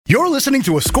You're listening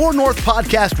to a Score North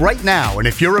podcast right now, and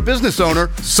if you're a business owner,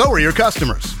 so are your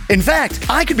customers. In fact,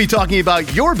 I could be talking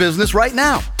about your business right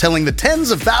now, telling the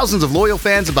tens of thousands of loyal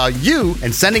fans about you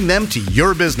and sending them to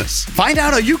your business. Find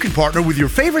out how you can partner with your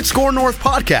favorite Score North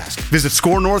podcast. Visit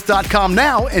scorenorth.com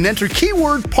now and enter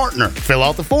keyword partner. Fill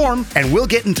out the form, and we'll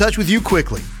get in touch with you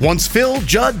quickly. Once Phil,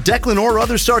 Judd, Declan, or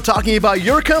others start talking about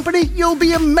your company, you'll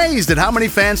be amazed at how many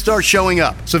fans start showing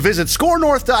up. So visit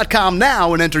scorenorth.com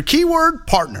now and enter keyword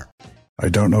partner. I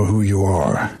don't know who you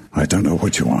are. I don't know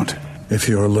what you want. If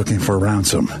you're looking for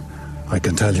ransom, I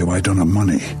can tell you I don't have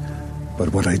money.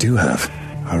 But what I do have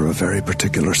are a very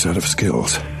particular set of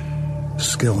skills.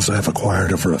 Skills I've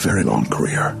acquired over a very long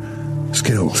career.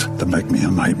 Skills that make me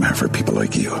a nightmare for people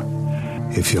like you.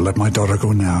 If you let my daughter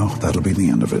go now, that'll be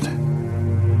the end of it.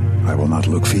 I will not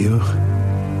look for you.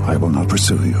 I will not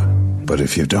pursue you. But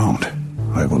if you don't,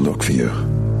 I will look for you.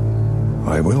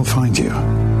 I will find you.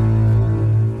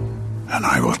 And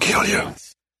I will kill you.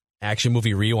 Action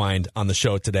Movie Rewind on the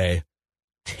show today.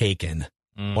 Taken.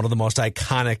 One of the most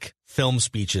iconic film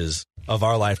speeches of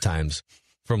our lifetimes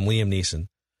from Liam Neeson.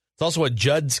 It's also a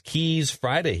Judd's Keys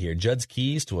Friday here. Judd's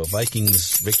Keys to a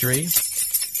Vikings victory.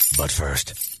 But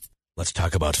first, let's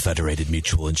talk about Federated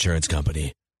Mutual Insurance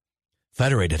Company.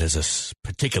 Federated has a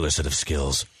particular set of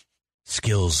skills.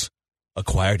 Skills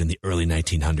acquired in the early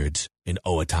 1900s in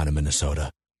Owatonna,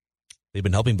 Minnesota. They've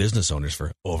been helping business owners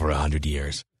for over 100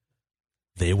 years.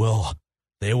 They will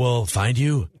find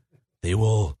you, they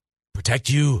will protect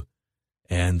you,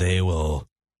 and they will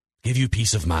give you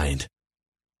peace of mind.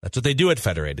 That's what they do at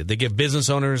Federated. They give business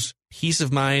owners peace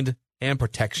of mind and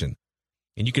protection.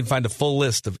 And you can find a full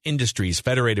list of industries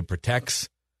Federated protects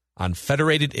on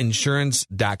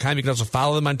federatedinsurance.com. You can also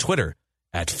follow them on Twitter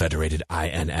at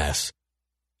FederatedINS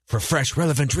for fresh,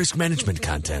 relevant risk management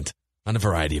content on a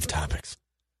variety of topics.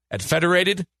 At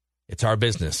Federated, it's our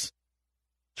business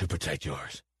to protect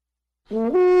yours.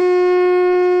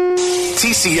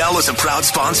 TCL is a proud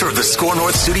sponsor of the Score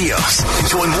North Studios.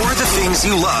 Enjoy more of the things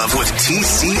you love with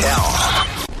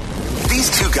TCL. These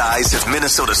two guys have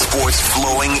Minnesota sports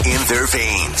flowing in their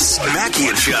veins. Mackie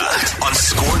and Judd on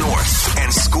Score North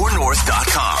and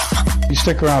ScoreNorth.com. You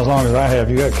stick around as long as I have,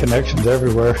 you got connections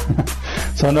everywhere.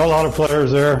 So I know a lot of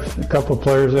players there, a couple of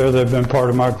players there that have been part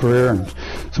of my career, and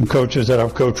some coaches that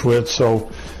I've coached with.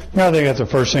 So, I think that's the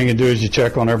first thing you do is you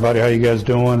check on everybody, how you guys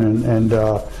doing, and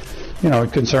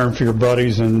concern for your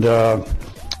buddies, and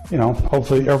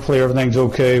hopefully everything's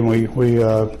okay, and we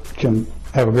can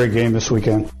have a great game this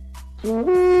weekend.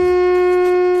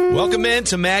 Welcome in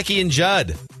to Mackie and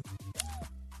Judd.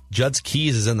 Judd's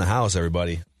Keys is in the house,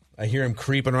 everybody. I hear him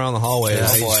creeping around the hallway.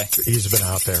 Yeah, he's been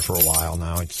out there for a while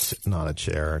now. He's sitting on a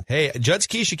chair. Hey, Judd's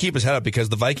Keys should keep his head up because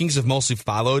the Vikings have mostly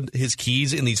followed his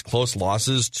keys in these close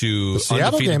losses to the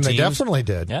Seattle game. teams. They definitely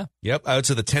did. Yeah. Yep. Out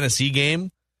to the Tennessee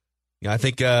game. I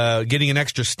think getting an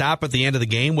extra stop at the end of the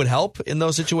game would help in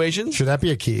those situations. Should that be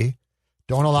a key?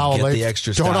 Don't allow the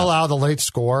extra stop. Don't allow the late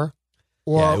score,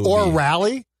 or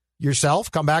rally yourself.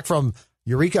 Come back from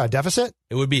Eureka deficit.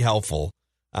 It would be helpful.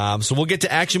 So we'll get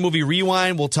to Action Movie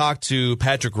Rewind. We'll talk to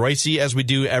Patrick Royce as we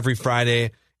do every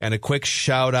Friday, and a quick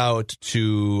shout out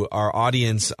to our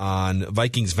audience on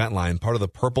Vikings Vent Line, part of the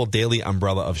Purple Daily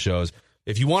umbrella of shows.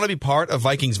 If you want to be part of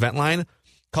Vikings Vent Line,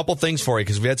 couple things for you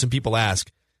because we had some people ask.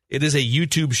 It is a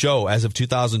YouTube show as of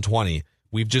 2020.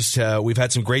 We've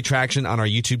had some great traction on our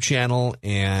YouTube channel,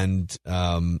 and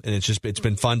it's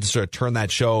been fun to sort of turn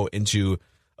that show into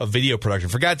a video production.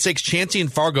 For God's sakes, Chancey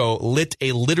and Fargo lit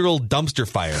a literal dumpster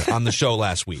fire on the show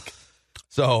last week.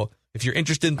 So if you're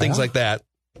interested in things like that,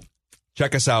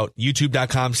 check us out,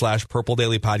 youtube.com/Purple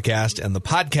Daily Podcast, and the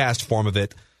podcast form of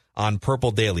it on Purple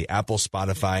Daily, Apple,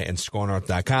 Spotify, and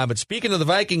ScoreNorth.com. But speaking of the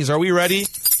Vikings, are we ready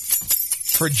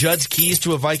for Judd's Keys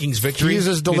to a Vikings victory? Keys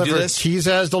is delivered. Keys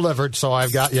has delivered. So I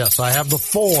have the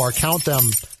 4. Count them.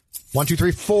 1, 2,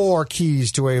 3, 4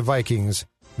 keys to a Vikings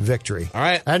victory. All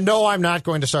right. And no, I'm not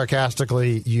going to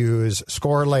sarcastically use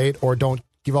score late or don't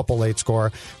give up a late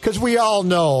score, because we all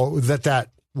know that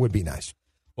would be nice.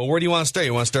 Well, where do you want to start?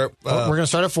 You want to start? We're going to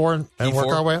start at 4 and work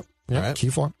our way up. Yeah, right. Key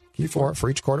 4 for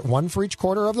each quarter. 1 for each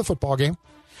quarter of the football game.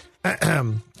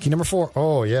 Key number 4.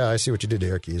 Oh, yeah, I see what you did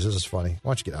there, Keys. This is funny.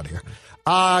 Why don't you get out of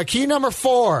here? Key number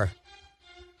 4.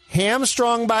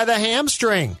 Hamstrung by the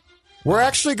hamstring. We're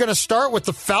actually going to start with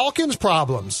the Falcons'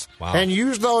 problems and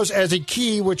use those as a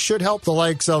key, which should help the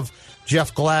likes of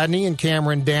Jeff Gladney and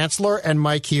Cameron Dantzler and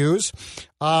Mike Hughes.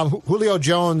 Julio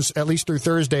Jones, at least through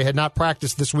Thursday, had not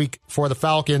practiced this week for the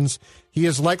Falcons. He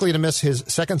is likely to miss his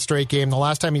second straight game. The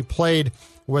last time he played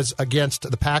was against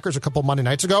the Packers a couple Monday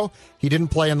nights ago. He didn't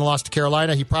play in the loss to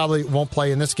Carolina. He probably won't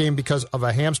play in this game because of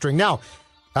a hamstring. Now,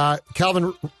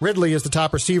 Calvin Ridley is the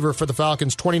top receiver for the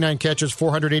Falcons, 29 catches,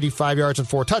 485 yards, and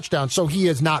 4 touchdowns. So he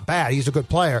is not bad. He's a good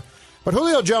player. But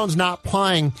Julio Jones not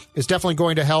playing is definitely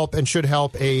going to help and should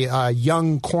help a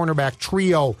young cornerback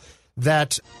trio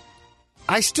that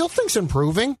I still think's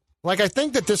improving. Like, I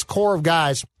think that this core of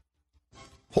guys,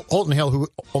 Holton Hill, who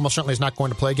almost certainly is not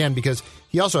going to play again because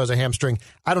he also has a hamstring,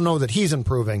 I don't know that he's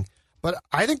improving. But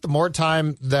I think the more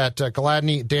time that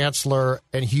Gladney, Dantzler,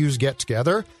 and Hughes get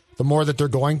together, the more that they're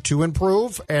going to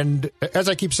improve. And as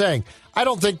I keep saying, I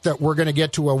don't think that we're going to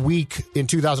get to a week in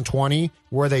 2020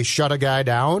 where they shut a guy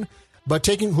down. But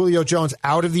taking Julio Jones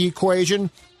out of the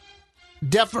equation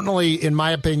definitely, in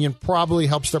my opinion, probably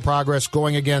helps their progress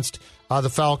going against the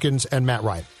Falcons and Matt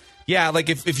Ryan. Yeah, like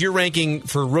if you're ranking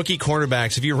for rookie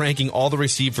cornerbacks, if you're ranking all the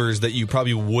receivers that you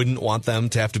probably wouldn't want them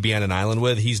to have to be on an island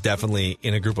with, he's definitely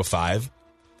in a group of 5,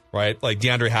 right? Like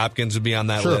DeAndre Hopkins would be on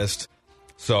that list.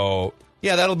 So,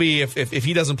 yeah, that'll be, if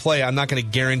he doesn't play, I'm not going to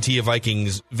guarantee a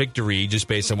Vikings victory just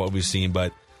based on what we've seen.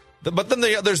 But then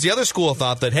there's the other school of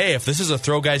thought that, hey, if this is a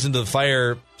throw guys into the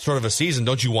fire sort of a season,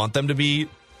 don't you want them to be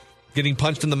getting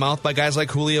punched in the mouth by guys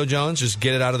like Julio Jones? Just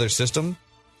get it out of their system.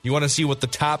 You want to see what the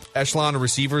top echelon of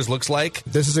receivers looks like?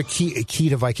 This is a key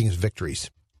to Vikings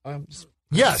victories.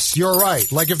 Yes, you're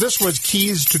right. Like, if this was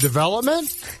keys to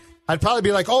development, I'd probably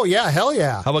be like, oh, yeah, hell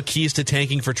yeah. How about keys to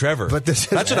tanking for Trevor? But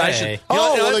that's what I should.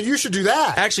 Then you should do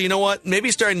that. Actually, you know what? Maybe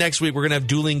starting next week, we're going to have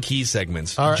dueling keys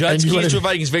segments. Right, Judd's keys to a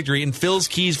Vikings victory and Phil's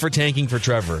keys for tanking for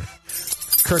Trevor.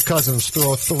 Kirk Cousins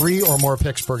throw 3 or more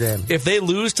picks per game. If they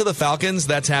lose to the Falcons,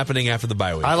 that's happening after the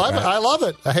bye week. I love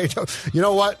it. You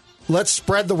know what? Let's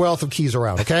spread the wealth of keys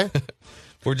around, okay?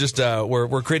 We're just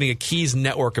we're creating a keys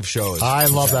network of shows. I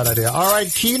love that idea. All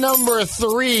right, key number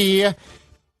 3.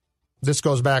 This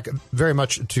goes back very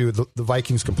much to the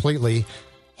Vikings completely.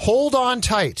 Hold on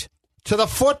tight to the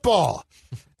football.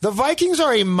 The Vikings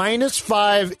are a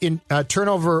 -5 in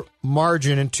turnover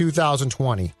margin in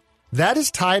 2020. That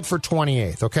is tied for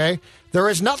 28th, okay? There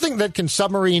is nothing that can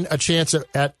submarine a chance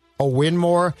at a win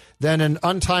more than an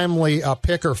untimely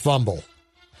pick or fumble.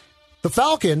 The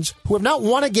Falcons, who have not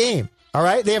won a game, all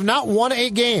right? They have not won a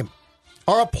game,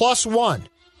 are a +1.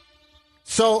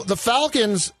 So the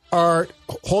Falcons are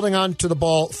holding on to the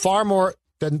ball far more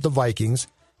than the Vikings.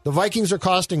 The Vikings are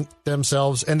costing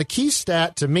themselves. And the key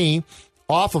stat to me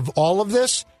off of all of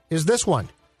this is this one.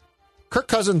 Kirk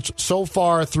Cousins so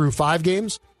far through 5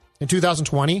 games in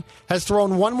 2020 has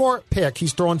thrown 1 more pick.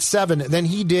 He's thrown 7 than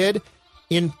he did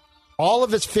in all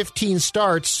of his 15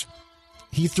 starts.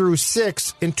 He threw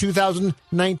 6 in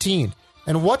 2019.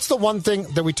 And what's the one thing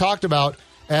that we talked about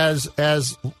as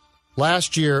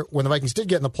last year when the Vikings did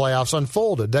get in the playoffs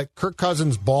unfolded? That Kirk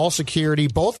Cousins' ball security,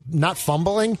 both not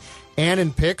fumbling and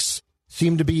in picks,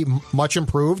 seemed to be much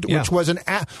improved, which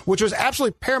was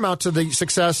absolutely paramount to the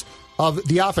success of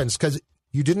the offense, because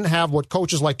you didn't have what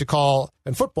coaches like to call,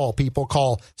 and football people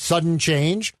call, sudden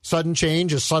change. Sudden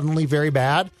change is suddenly very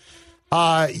bad.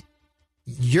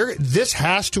 This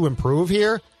has to improve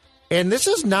here, and this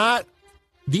is not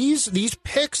these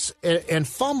picks and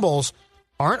fumbles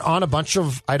aren't on a bunch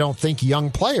of, I don't think,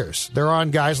 young players. They're on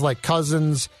guys like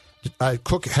Cousins.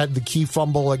 Cook had the key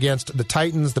fumble against the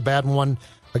Titans, the bad one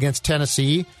against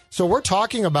Tennessee. So we're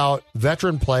talking about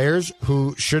veteran players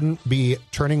who shouldn't be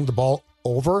turning the ball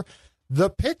over. The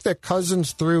pick that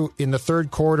Cousins threw in the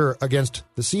third quarter against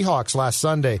the Seahawks last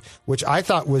Sunday, which I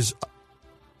thought was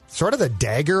sort of the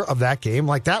dagger of that game,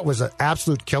 like that was an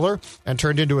absolute killer and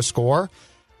turned into a score.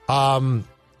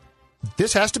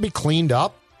 This has to be cleaned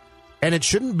up, and it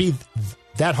shouldn't be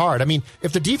that hard. I mean,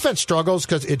 if the defense struggles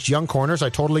because it's young corners, I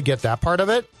totally get that part of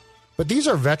it. But these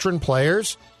are veteran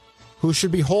players who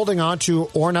should be holding on to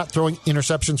or not throwing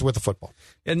interceptions with the football.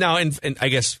 And now, and I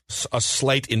guess a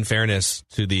slight in fairness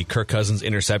to the Kirk Cousins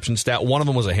interception stat, one of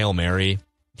them was a Hail Mary.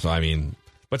 So, I mean,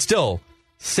 but still,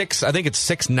 6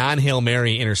 non-Hail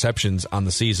Mary interceptions on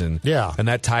the season. Yeah. And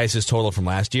that ties his total from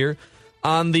last year.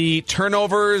 On the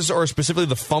turnovers, or specifically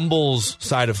the fumbles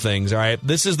side of things, all right,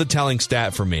 this is the telling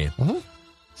stat for me. Mm-hmm.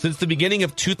 Since the beginning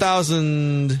of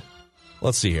 2000,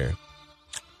 let's see here.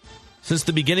 Since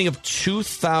the beginning of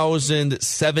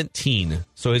 2017,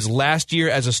 so his last year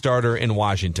as a starter in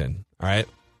Washington, all right,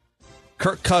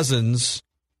 Kirk Cousins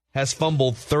has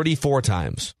fumbled 34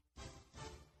 times.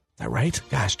 Is that right?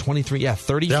 Gosh, 23,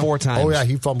 34 times. Oh, yeah,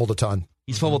 he fumbled a ton.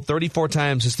 He's fumbled 34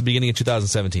 times since the beginning of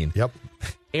 2017. Yep.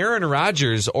 Aaron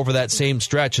Rodgers, over that same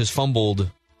stretch, has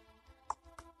fumbled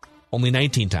only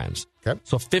 19 times. Okay.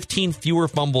 So 15 fewer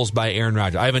fumbles by Aaron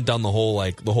Rodgers. I haven't done the whole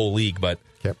league, but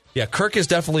Yep. Yeah, Kirk is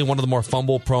definitely one of the more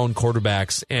fumble-prone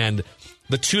quarterbacks, and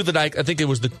the two that I think it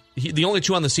was the only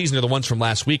two on the season are the ones from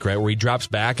last week, right, where he drops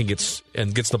back and gets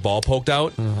the ball poked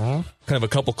out. Kind of a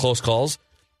couple close calls.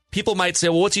 People might say,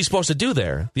 well, what's he supposed to do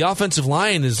there? The offensive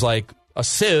line is like a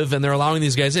sieve, and they're allowing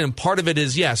these guys in. And part of it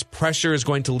is, yes, pressure is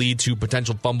going to lead to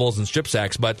potential fumbles and strip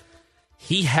sacks, but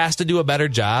he has to do a better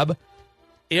job.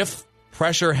 If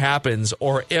pressure happens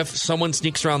or if someone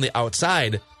sneaks around the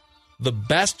outside, the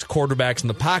best quarterbacks in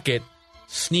the pocket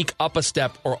sneak up a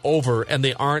step or over, and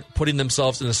they aren't putting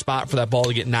themselves in a spot for that ball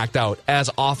to get knocked out as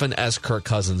often as Kirk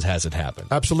Cousins has it happen.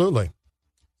 Absolutely.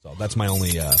 So that's my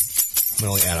only add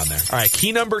on there. All right,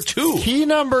 key number 2. Key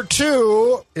number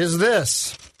 2 is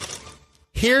this.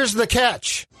 Here's the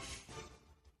catch.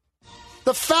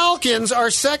 The Falcons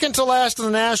are second to last in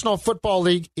the National Football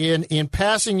League in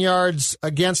passing yards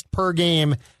against per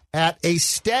game at a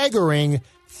staggering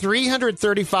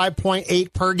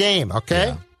 335.8 per game, okay?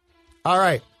 Yeah. All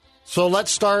right. So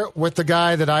let's start with the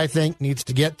guy that I think needs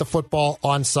to get the football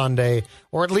on Sunday,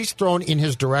 or at least thrown in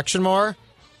his direction more.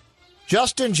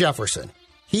 Justin Jefferson.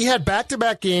 He had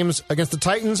back-to-back games against the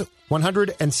Titans,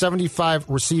 175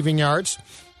 receiving yards.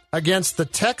 Against the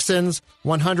Texans,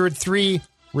 103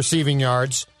 receiving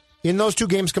yards. In those two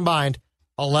games combined,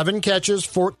 11 catches,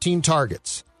 14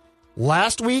 targets.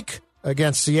 Last week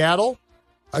against Seattle,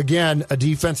 again, a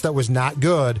defense that was not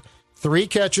good, 3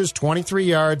 catches, 23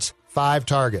 yards, 5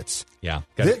 targets. Yeah.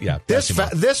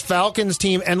 This Falcons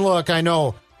team, and look, I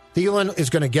know Thielen is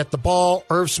going to get the ball.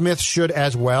 Irv Smith should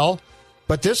as well.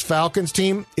 But this Falcons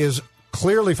team is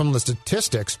clearly, from the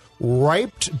statistics,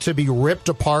 ripe to be ripped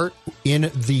apart in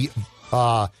the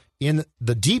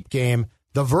deep game,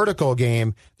 the vertical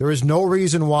game. There is no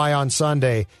reason why on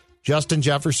Sunday Justin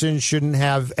Jefferson shouldn't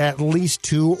have at least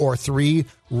 2 or 3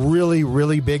 really,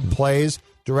 really big plays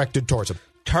directed towards him.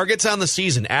 Targets on the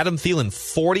season, Adam Thielen,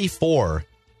 44.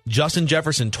 Justin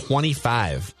Jefferson,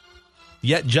 25.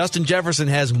 Yet Justin Jefferson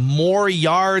has more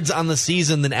yards on the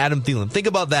season than Adam Thielen. Think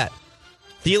about that.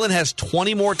 Thielen has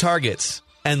 20 more targets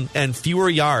and fewer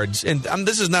yards. And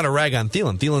this is not a rag on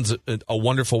Thielen. Thielen's a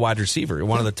wonderful wide receiver,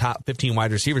 one of the top 15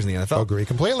 wide receivers in the NFL. Agree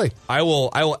completely. I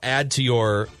will add to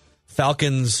your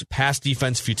Falcons pass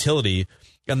defense futility,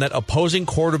 and that opposing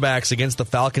quarterbacks against the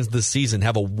Falcons this season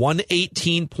have a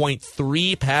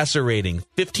 118.3 passer rating,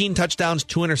 15 touchdowns,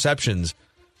 2 interceptions.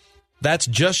 That's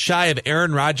just shy of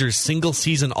Aaron Rodgers'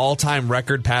 single-season all-time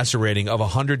record passer rating of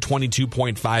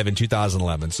 122.5 in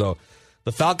 2011. So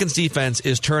the Falcons defense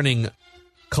is turning,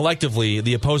 collectively,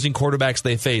 the opposing quarterbacks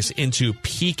they face into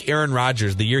peak Aaron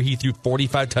Rodgers, the year he threw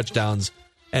 45 touchdowns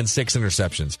and 6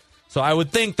 interceptions. So I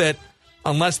would think that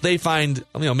unless they find,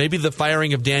 maybe the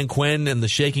firing of Dan Quinn and the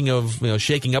shaking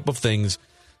up of things,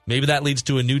 maybe that leads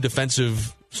to a new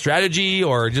defensive strategy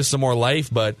or just some more life.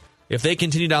 But if they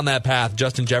continue down that path,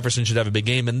 Justin Jefferson should have a big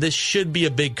game, and this should be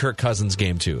a big Kirk Cousins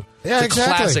game too. Yeah, it's a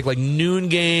classic, like noon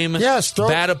game. Yes,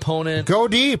 bad opponent. Go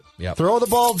deep. Yep. Throw the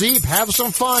ball deep. Have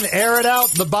some fun. Air it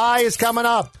out. The bye is coming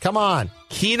up. Come on.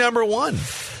 Key number 1.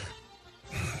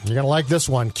 You're going to like this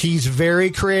one. Key's very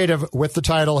creative with the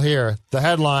title here. The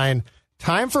headline,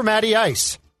 Time for Matty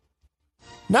Ice.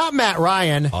 Not Matt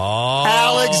Ryan. Oh.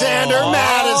 Alexander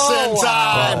Madison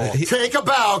time. Well, Take a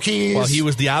bow, Keys. Well, he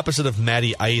was the opposite of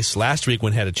Matty Ice last week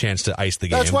when he had a chance to ice the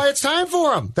game. That's why it's time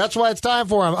for him.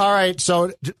 All right,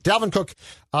 so Dalvin Cook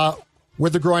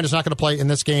with the groin is not going to play in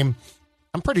this game.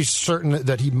 I'm pretty certain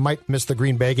that he might miss the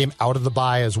Green Bay game out of the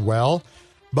bye as well.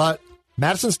 But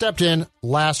Madison stepped in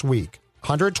last week.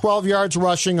 112 yards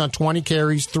rushing on 20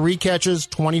 carries, 3 catches,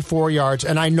 24 yards.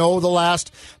 And I know the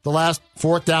last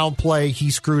fourth down play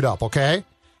he screwed up, okay?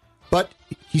 But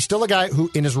he's still a guy who,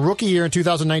 in his rookie year in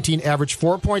 2019, averaged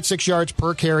 4.6 yards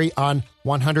per carry on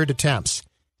 100 attempts.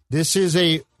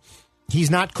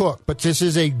 He's not Cook, but this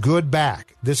is a good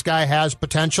back. This guy has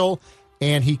potential,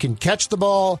 and he can catch the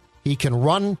ball. He can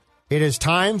run. It is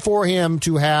time for him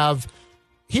to have,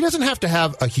 he doesn't have to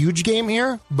have a huge game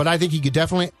here, but I think he could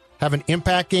definitely have an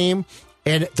impact game.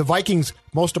 And the Vikings,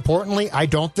 most importantly, I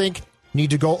don't think need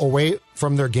to go away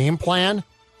from their game plan.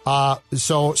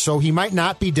 So he might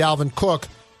not be Dalvin Cook,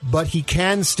 but he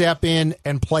can step in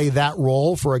and play that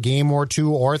role for a game or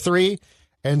 2 or 3.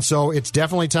 And so it's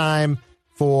definitely time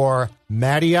for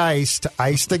Matty Ice to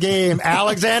ice the game.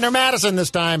 Alexander Madison this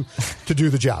time to do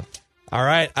the job. All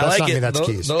right. I like it. That's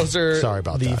keys. Those are Sorry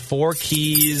about the that. 4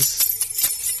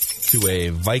 keys to a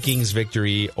Vikings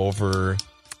victory over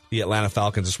the Atlanta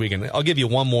Falcons this weekend. I'll give you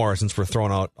one more since we're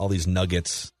throwing out all these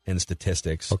nuggets and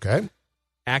statistics. Okay.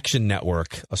 Action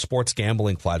Network, a sports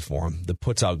gambling platform that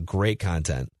puts out great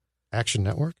content. Action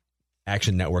Network?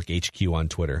 Action Network HQ on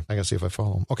Twitter. I got to see if I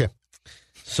follow them. Okay.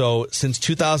 So since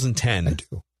 2010, I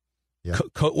do.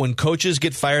 Yep. When coaches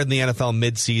get fired in the NFL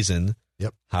midseason,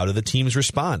 Yep. how do the teams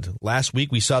respond? Last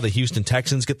week, we saw the Houston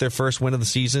Texans get their first win of the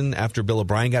season after Bill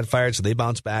O'Brien got fired, so they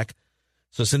bounced back.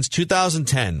 So since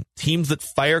 2010, teams that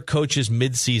fire coaches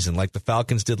midseason, like the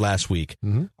Falcons did last week,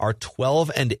 are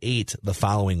 12-8 the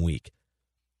following week.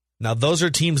 Now, those are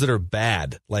teams that are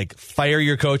bad, like fire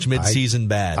your coach midseason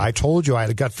bad. I told you I had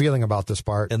a gut feeling about this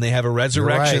part. And they have a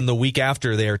resurrection right. the week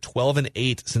after. They are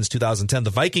 12-8 since 2010.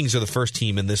 The Vikings are the first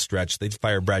team in this stretch. They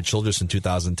fired Brad Childress in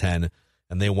 2010,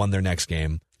 and they won their next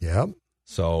game. Yep.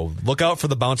 So look out for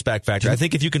the bounce back factor. I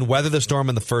think if you can weather the storm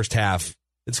in the first half,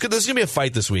 it's good. This is going to be a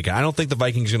fight this week. I don't think the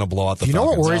Vikings are going to blow out the Falcons. You know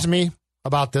what worries me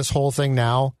about this whole thing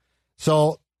now?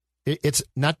 So it's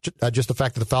not just the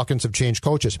fact that the Falcons have changed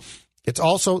coaches. It's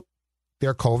also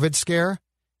their COVID scare.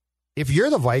 If you're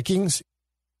the Vikings,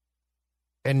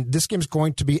 and this game's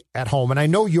going to be at home, and I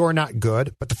know you're not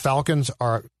good, but the Falcons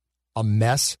are a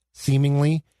mess,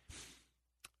 seemingly.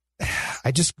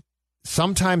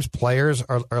 Sometimes players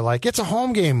are like, it's a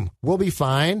home game, we'll be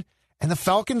fine. And the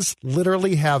Falcons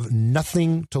literally have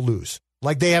nothing to lose.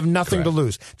 Like, they have nothing to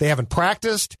lose. They haven't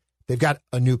practiced. They've got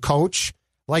a new coach.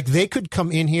 Like, they could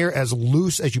come in here as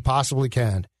loose as you possibly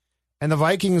can. And the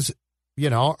Vikings,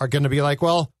 are going to be like,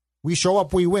 well, we show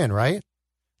up, we win, right?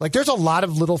 Like, there's a lot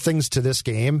of little things to this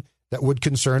game that would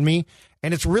concern me.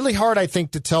 And it's really hard, I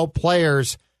think, to tell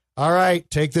players, all right,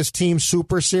 take this team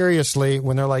super seriously,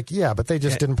 when they're like, yeah, but they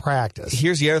just didn't practice.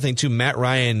 Here's the other thing, too. Matt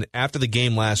Ryan, after the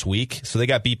game last week, so they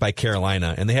got beat by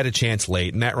Carolina, and they had a chance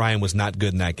late. Matt Ryan was not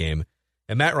good in that game.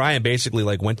 And Matt Ryan basically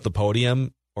went to the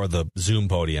podium, or the Zoom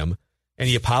podium, and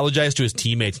he apologized to his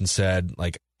teammates and said,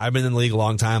 I've been in the league a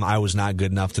long time. I was not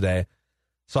good enough today.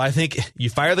 So I think you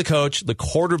fire the coach, the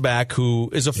quarterback, who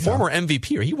is a former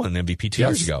MVP, or he won an MVP 2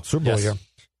 years ago. Super Bowl year.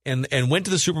 And went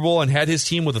to the Super Bowl and had his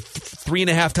team with a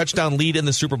 3.5 touchdown lead in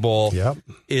the Super Bowl,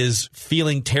 is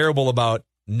feeling terrible about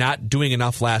not doing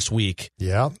enough last week.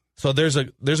 Yeah. So there's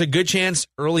a good chance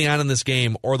early on in this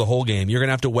game, or the whole game, you're going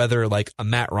to have to weather a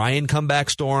Matt Ryan comeback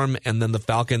storm, and then the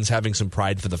Falcons having some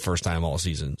pride for the first time all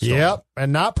season. So yep.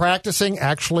 And not practicing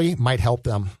actually might help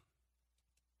them.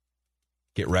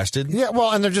 Get rested? Yeah,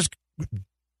 well, and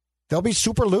they'll be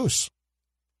super loose.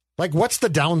 What's the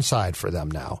downside for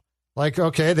them now?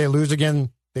 Okay, they lose again,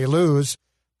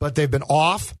 but they've been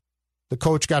off. The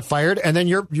coach got fired, and then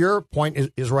your point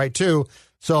is right too.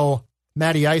 So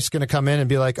Matty Ice going to come in and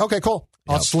be like, okay, cool.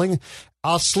 I'll sling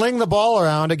the ball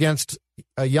around against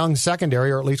a young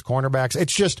secondary, or at least cornerbacks.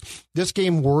 It's just, this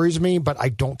game worries me, but I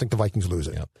don't think the Vikings lose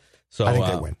it. Yep. So I think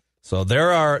they win. So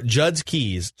there are Judd's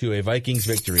keys to a Vikings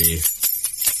victory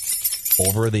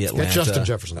over the Atlanta. Get Justin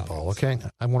Jefferson the ball, okay?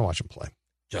 I want to watch him play.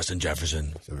 Justin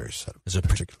Jefferson is a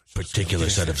particular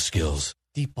set of skills.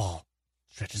 Deep ball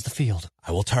stretches the field.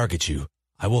 I will target you.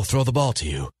 I will throw the ball to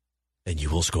you, and you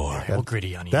will score. Real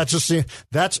gritty on you. That's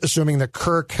assuming that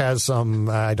Kirk has some.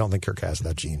 I don't think Kirk has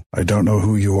that gene. I don't know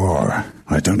who you are.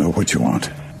 I don't know what you want.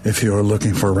 If you're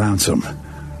looking for ransom,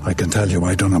 I can tell you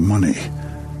I don't have money.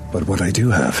 But what I do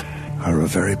have are a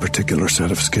very particular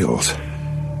set of skills.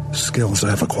 Skills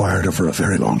I've acquired over a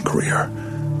very long career.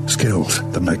 Skills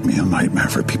that make me a nightmare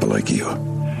for people like you.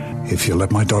 If you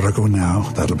let my daughter go now,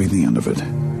 that'll be the end of it.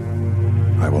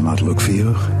 I will not look for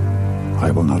you.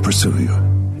 I will not pursue you.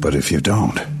 But if you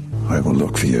don't, I will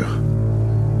look for you.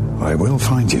 I will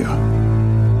find you.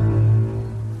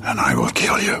 And I will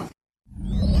kill you.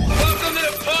 Welcome to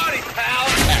the party, pal!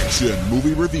 Action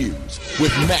Movie Reviews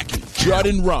with Mackie, Judd,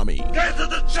 and Rami. Get to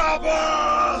the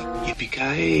chopper!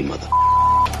 Yippee-ki-yay, mother...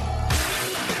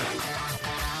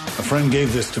 A friend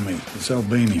gave this to me. It's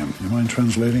Albanian. You mind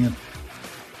translating it?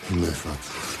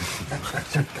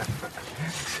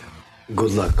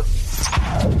 Good luck.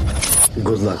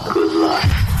 Good luck. Good luck.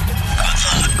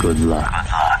 Good luck.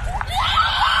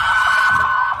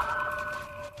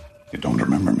 You don't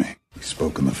remember me. We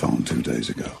spoke on the phone 2 days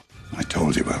ago. I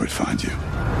told you I would find you.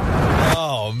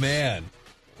 Oh, man.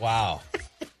 Wow.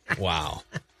 Wow.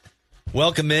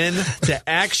 Welcome in to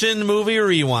Action Movie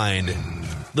Rewind,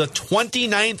 the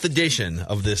 29th edition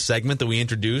of this segment that we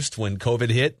introduced when COVID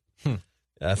hit.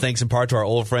 Thanks in part to our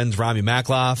old friends Rami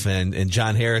Makloff and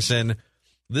John Harrison.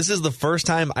 This is the first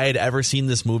time I had ever seen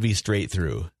this movie straight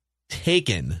through.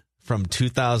 Taken from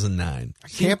 2009. I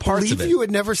can't believe you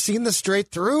had never seen this straight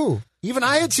through. Even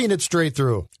I had seen it straight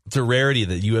through. It's a rarity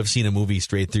that you have seen a movie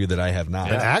straight through that I have not.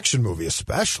 An action movie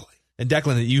especially. And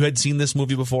Declan, you had seen this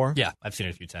movie before? Yeah, I've seen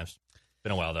it a few times.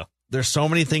 Been a while, though. There's so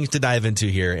many things to dive into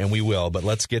here, and we will, but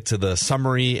let's get to the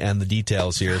summary and the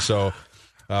details here. So,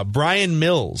 Brian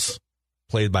Mills,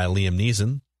 played by Liam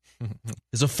Neeson,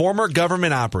 is a former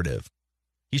government operative.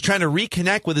 He's trying to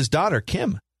reconnect with his daughter,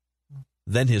 Kim.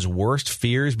 Then his worst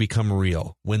fears become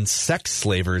real when sex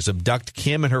slavers abduct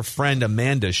Kim and her friend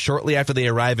Amanda shortly after they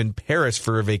arrive in Paris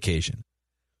for a vacation.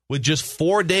 With just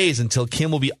 4 days until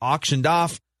Kim will be auctioned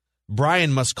off,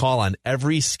 Brian must call on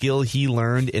every skill he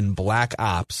learned in Black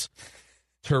Ops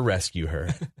to rescue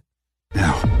her.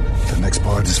 Now, the next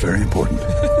part is very important.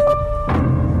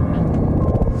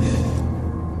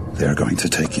 They're going to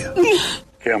take you.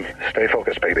 Kim, stay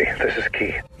focused, baby. This is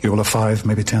key. You will have 5,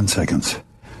 maybe 10 seconds.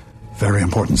 Very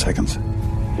important seconds.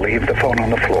 Leave the phone on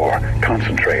the floor.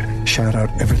 Concentrate. Shout out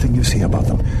everything you see about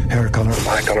them. Hair color.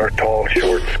 Eye color, tall,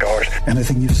 short, scars.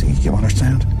 Anything you see, you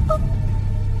understand?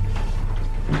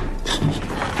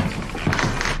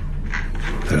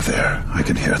 They're there. I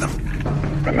can hear them.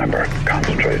 Remember,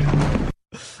 concentrate.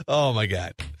 Oh, my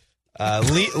God.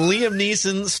 Liam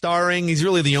Neeson starring. He's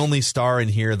really the only star in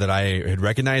here that I had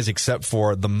recognized except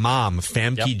for the mom,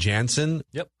 Famke Janssen,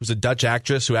 who's a Dutch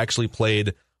actress who actually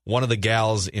played one of the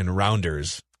gals in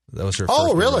Rounders. That was her first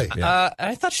movie. Really? Yeah.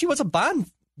 I thought she was a Bond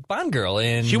girl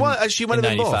in She might have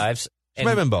been both. 95s. She might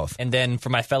have been both. And then for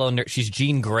my fellow nerds, she's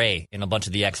Jean Grey in a bunch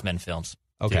of the X-Men films.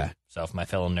 Okay. Too. So for my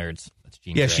fellow nerds, that's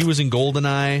Jean Grey. Yeah, she was in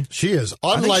GoldenEye. She is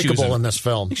I think she was unlikable in this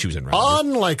film. I think she was in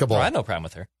Rounders. Unlikable. Oh, I had no problem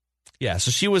with her. Yeah,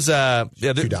 so she was.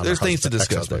 There's things to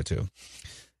discuss there too.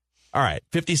 All right,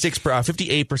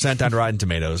 58% on Rotten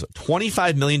Tomatoes.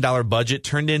 $25 million budget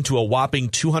turned into a whopping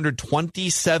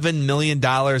 $227 million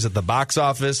at the box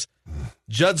office.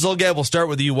 Judd Zulgad, we'll start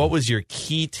with you. What was your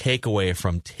key takeaway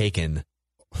from Taken?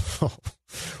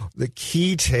 The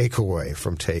key takeaway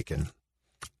from Taken.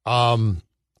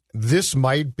 This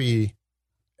might be,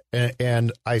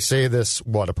 and I say this,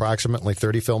 approximately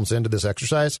 30 films into this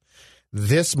exercise.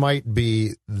 This might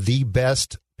be the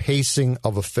best pacing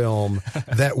of a film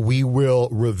that we will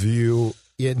review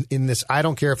in this. I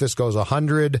don't care if this goes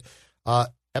 100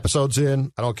 episodes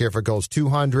in. I don't care if it goes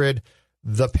 200.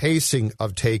 The pacing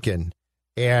of Taken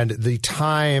and the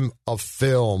time of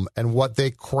film and what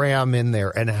they cram in there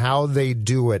and how they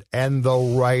do it and the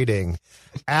writing,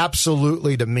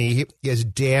 absolutely, to me, is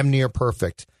damn near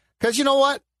perfect. Because you know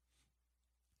what?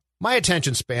 My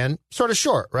attention span sort of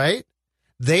short, right?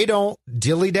 They don't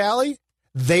dilly-dally.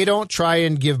 They don't try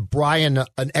and give Brian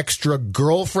an extra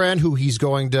girlfriend who he's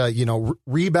going to,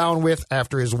 rebound with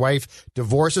after his wife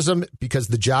divorces him because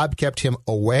the job kept him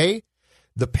away.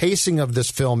 The pacing of this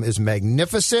film is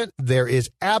magnificent. There is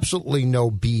absolutely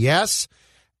no BS.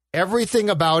 Everything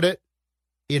about it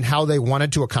in how they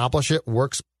wanted to accomplish it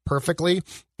works perfectly,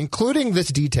 including this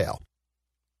detail.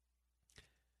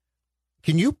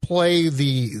 Can you play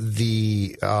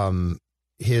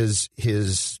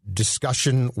his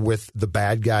discussion with the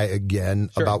bad guy again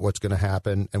about what's going to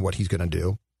happen and what he's going to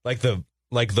do? Like the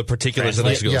particular set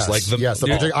of skills.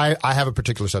 I have a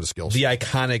particular set of skills. The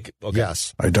iconic. Okay.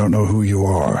 Yes. I don't know who you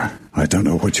are. I don't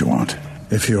know what you want.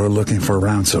 If you're looking for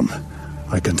ransom,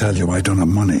 I can tell you I don't have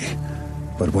money.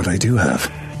 But what I do have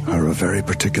are a very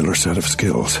particular set of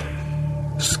skills.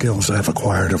 Skills I've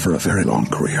acquired over a very long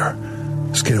career.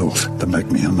 Skills that make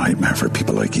me a nightmare for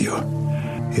people like you.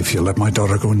 If you let my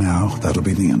daughter go now, that'll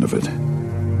be the end of it.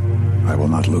 I will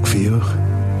not look for you.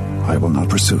 I will not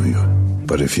pursue you.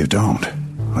 But if you don't,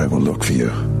 I will look for you.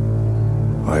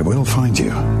 I will find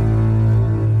you.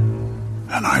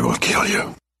 And I will kill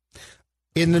you.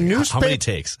 In the newspaper... How many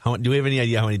takes? Do we have any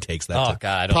idea how many takes that took?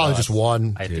 God. Probably just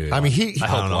one. I don't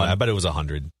know. I bet it was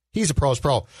 100. He's a pro's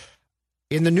pro.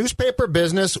 In the newspaper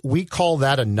business, we call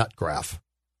that a nut graph.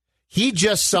 He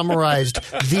just summarized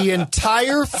the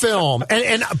entire film.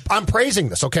 And I'm praising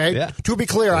this, okay? Yeah. To be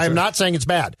clear, I am not saying it's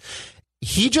bad.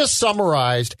 He just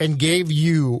summarized and gave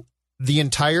you the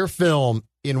entire film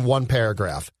in one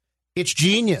paragraph. It's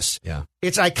genius. Yeah.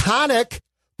 It's iconic,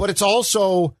 but it's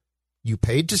also, you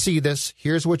paid to see this.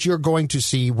 Here's what you're going to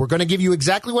see. We're going to give you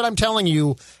exactly what I'm telling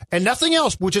you and nothing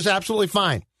else, which is absolutely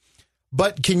fine.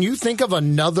 But can you think of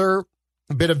another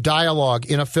bit of dialogue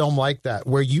in a film like that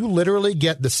where you literally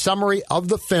get the summary of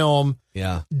the film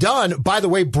done, by the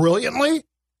way, brilliantly,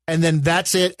 and then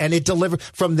that's it, and it delivered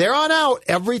from there on out.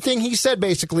 Everything he said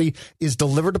basically is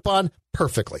delivered upon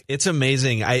perfectly. It's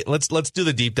amazing. Let's do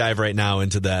the deep dive right now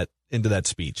into that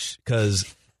speech,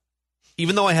 because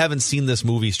even though I haven't seen this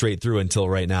movie straight through until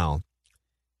right now,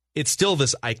 it's still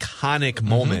this iconic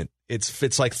moment.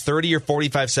 It's like 30 or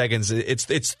 45 seconds.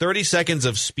 It's 30 seconds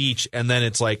of speech, and then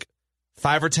it's like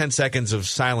 5 or 10 seconds of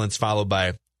silence followed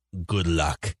by good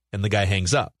luck, and the guy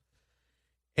hangs up.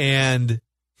 And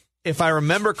if I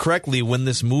remember correctly, when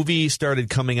this movie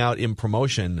started coming out in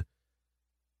promotion,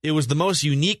 it was the most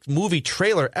unique movie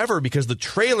trailer ever, because the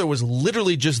trailer was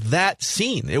literally just that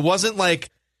scene. It wasn't like,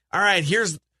 all right,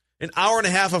 an hour and a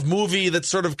half of movie that's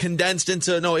sort of condensed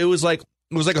into it was like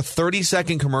a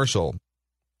 30-second commercial,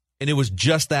 and it was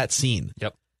just that scene.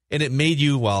 Yep. And it made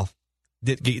you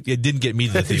it didn't get me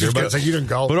to the theater, but you didn't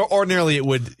go. But ordinarily it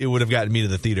would have gotten me to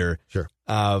the theater. Sure.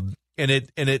 And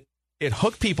it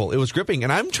hooked people. It was gripping.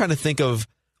 And I'm trying to think of.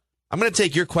 I'm going to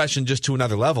take your question just to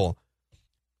another level.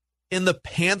 In the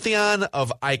pantheon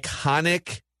of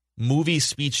iconic movie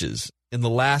speeches in the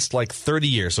last 30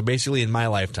 years, so basically in my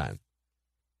lifetime,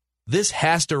 this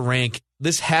has to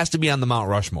be on the Mount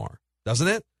Rushmore, doesn't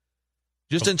it?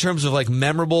 Just in terms of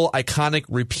memorable, iconic,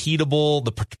 repeatable,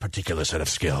 the particular set of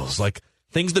skills,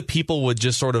 things that people would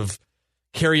just sort of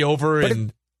carry over. But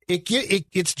and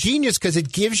it's genius because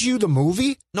it gives you the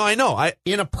movie. No, I know.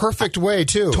 In a perfect way,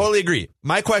 too. Totally agree.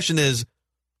 My question is,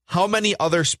 how many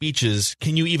other speeches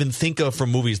can you even think of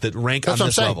from movies that rank on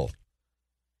this level?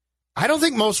 I don't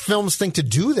think most films think to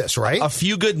do this, right? A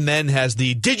Few Good Men has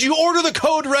the, did you order the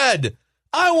code red?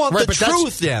 I want the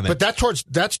truth, damn it. But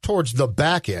that's towards the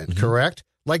back end, correct?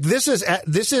 This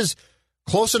is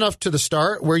close enough to the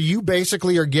start where you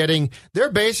basically are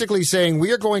they're basically saying,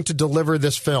 we are going to deliver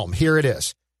this film. Here it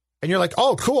is. And you're like,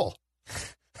 oh, cool.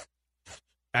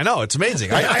 I know, it's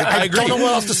amazing. I agree. don't know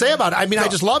what else to say about it. I mean, I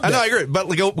just loved it. I know, I agree. But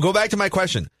go back to my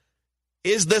question.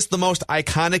 Is this the most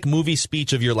iconic movie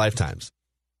speech of your lifetimes?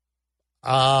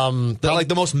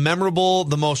 The most memorable,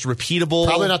 the most repeatable.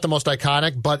 Probably not the most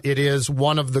iconic, but it is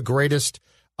one of the greatest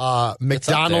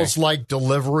McDonald's-like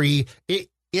delivery.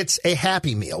 It's a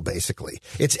Happy Meal, basically.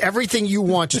 It's everything you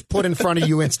want just put in front of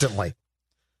you instantly.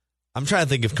 I'm trying to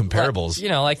think of comparables.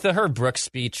 The Herb Brooks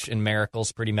speech in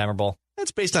Miracle's pretty memorable.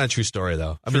 That's based on a true story,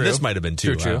 though. I mean, this might have been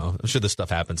too. True. I'm sure this stuff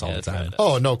happens all the time. Right.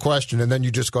 Oh, no question. And then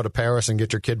you just go to Paris and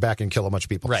get your kid back and kill a bunch of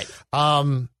people. Right.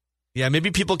 Yeah,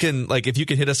 maybe people can, if you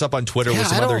can hit us up on Twitter with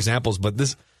some other examples. But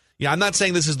this, I'm not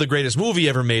saying this is the greatest movie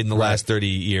ever made in the last 30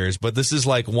 years, but this is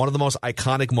one of the most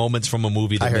iconic moments from a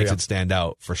movie that makes it stand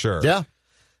out for sure. Yeah.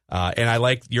 And I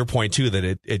like your point, too,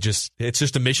 that it's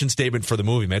just a mission statement for the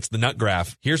movie, man. It's the nut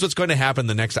graph. Here's what's going to happen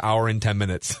the next hour and 10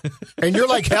 minutes. And you're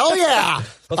like, hell yeah,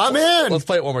 I'm in. Let's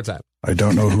play it one more time. I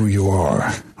don't know who you are.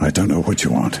 I don't know what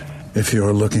you want. If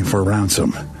you're looking for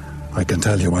ransom, I can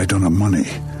tell you I don't have money.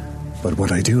 But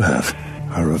what I do have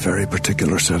are a very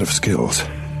particular set of skills.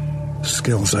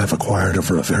 Skills I've acquired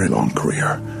over a very long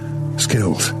career.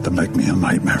 Skills that make me a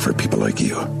nightmare for people like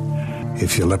you.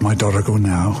 If you let my daughter go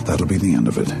now, that'll be the end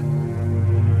of it.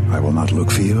 I will not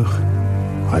look for you.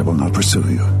 I will not pursue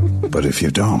you. But if you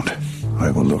don't,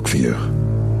 I will look for you.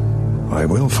 I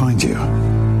will find you.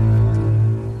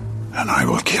 And I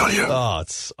will kill you. Oh,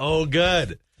 it's so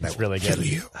good. That's really good.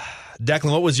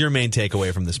 Declan, what was your main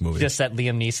takeaway from this movie? Just that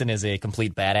Liam Neeson is a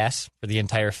complete badass for the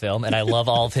entire film, and I love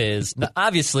all of his.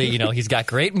 Obviously, he's got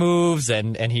great moves,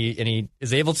 and he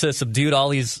is able to subdue all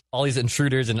these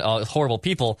intruders and horrible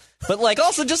people. But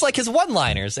also just his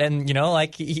one-liners, and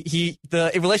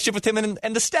the relationship with him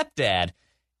and the stepdad,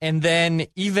 and then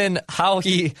even how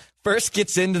he first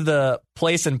gets into the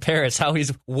place in Paris, how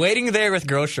he's waiting there with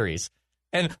groceries.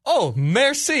 And, oh,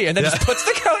 merci, and then just puts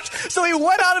the couch. So he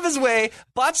went out of his way,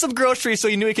 bought some groceries so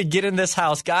he knew he could get in this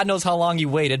house. God knows how long he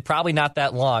waited, probably not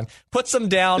that long. Puts them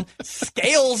down,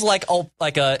 scales like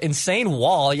a insane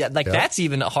wall. Yeah, that's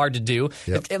even hard to do.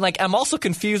 Yep. And I'm also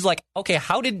confused, okay,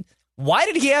 why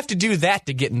did he have to do that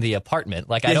to get in the apartment?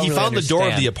 I don't really found understand. The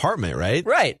door of the apartment, right?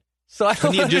 Right. So I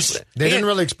don't understand. They didn't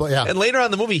really explain, yeah. And later on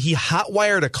in the movie, he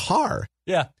hotwired a car.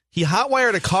 Yeah. He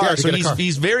hotwired a car, so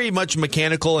he's very much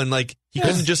mechanical, and he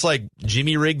couldn't just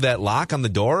Jimmy rig that lock on the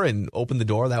door and open the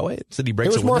door that way. So he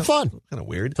breaks. It was more fun. Kind of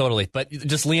weird. Totally, but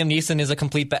just Liam Neeson is a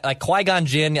complete Qui-Gon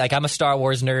Jinn. I'm a Star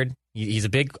Wars nerd. He's a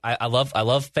big. I love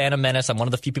Phantom Menace. I'm one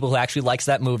of the few people who actually likes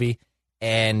that movie,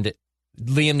 and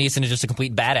Liam Neeson is just a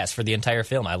complete badass for the entire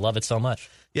film. I love it so much.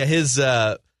 Yeah, his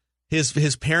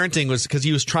parenting was because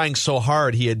he was trying so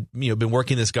hard. He had been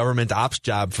working this government ops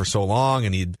job for so long,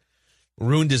 and he'd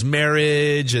ruined his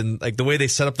marriage, and the way they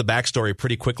set up the backstory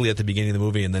pretty quickly at the beginning of the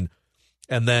movie, and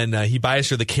then he buys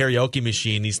her the karaoke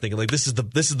machine. He's thinking this is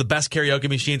the best karaoke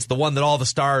machine. It's the one that all the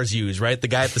stars use, right? The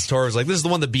guy at the store was like, this is the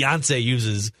one that Beyonce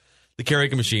uses, the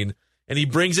karaoke machine. And he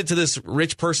brings it to this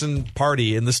rich person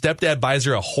party, and the stepdad buys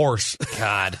her a horse.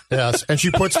 God. Yes, and she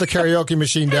puts the karaoke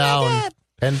machine down,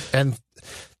 and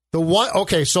the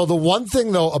one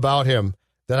thing though about him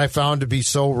that I found to be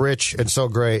so rich and so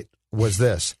great was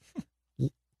this.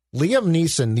 Liam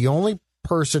Neeson, the only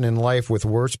person in life with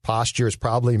worse posture is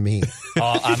probably me.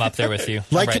 Oh, I'm up there with you.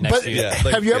 I'm right next to you.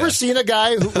 Have you ever seen a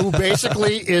guy who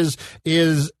basically is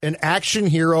an action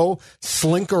hero,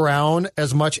 slink around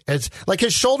as much as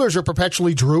his shoulders are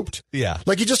perpetually drooped? Yeah.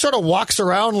 He just sort of walks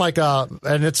around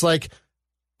and it's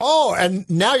Oh, and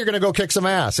now you're going to go kick some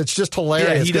ass. It's just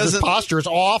hilarious. he because his doesn't- posture is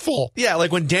awful. Yeah,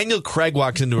 like when Daniel Craig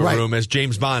walks into a Right. room as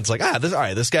James Bond, it's like,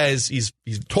 this guy's he's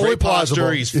Totally great posture,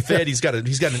 plausible. he's fit, he's got an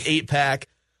 8-pack.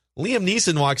 Liam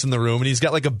Neeson walks in the room and he's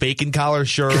got like a bacon collar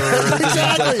shirt.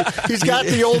 Exactly. He's got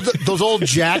those old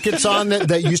jackets on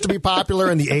that used to be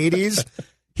popular in the 80s.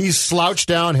 He's slouched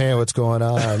down. Hey, what's going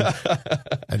on?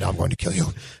 And I'm going to kill you.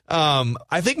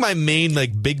 I think my main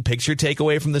like big picture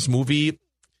takeaway from this movie,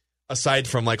 aside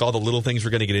from like all the little things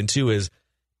we're going to get into, is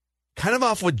kind of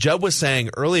off what Judd was saying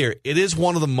earlier. It is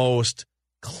one of the most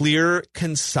clear,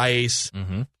 concise,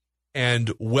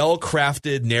 and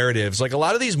well-crafted narratives. Like a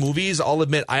lot of these movies, I'll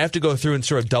admit, I have to go through and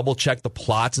sort of double check the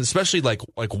plots, and especially like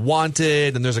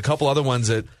Wanted, and there's a couple other ones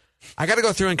that I got to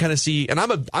go through and kind of see. And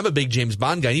I'm a big James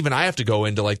Bond guy. And even I have to go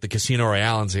into like the Casino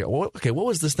Royale and say, okay, what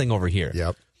was this thing over here?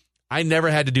 Yep. I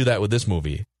never had to do that with this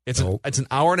movie. It's an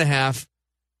hour and a half.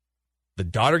 The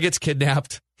daughter gets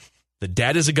kidnapped. The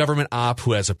dad is a government op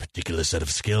who has a particular set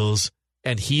of skills,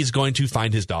 and he's going to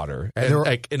find his daughter.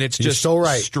 And it's just so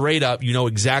right. Straight up. You know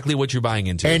exactly what you're buying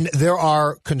into. And there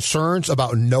are concerns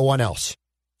about no one else.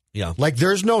 Yeah. Like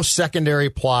there's no secondary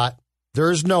plot.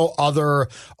 There's no other,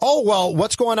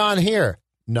 what's going on here?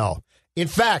 No. In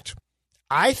fact,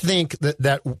 I think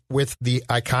that with the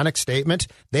iconic statement,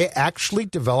 they actually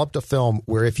developed a film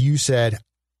where if you said,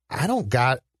 I don't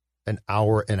got an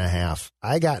hour and a half,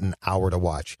 I got an hour to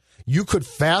watch, you could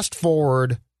fast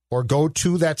forward or go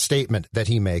to that statement that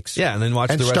he makes. Yeah, and then watch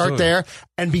and the rest start of the movie. there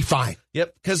and be fine.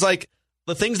 Yep, because like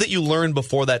the things that you learn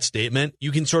before that statement,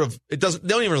 you can sort of they don't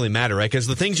even really matter, right? Because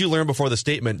the things you learn before the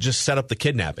statement just set up the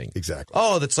kidnapping. Exactly.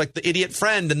 Oh, that's like the idiot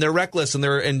friend, and they're reckless,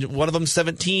 and one of them's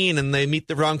 17, and they meet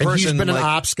the wrong person. And he's been like, an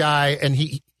ops guy, and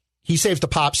he saves the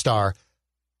pop star.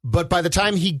 But by the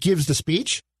time he gives the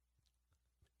speech,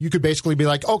 you could basically be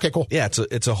like, okay, cool. Yeah,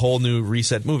 it's a whole new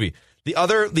reset movie. The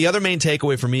other main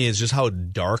takeaway for me is just how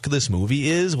dark this movie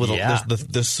is. With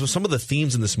some of the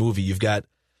themes in this movie,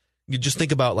 you just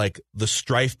think about like the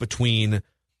strife between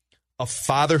a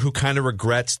father who kind of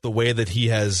regrets the way that he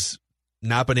has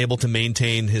not been able to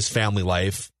maintain his family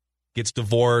life, gets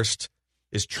divorced,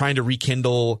 is trying to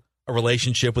rekindle a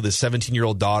relationship with his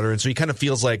 17-year-old daughter, and so he kind of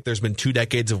feels like there's been 2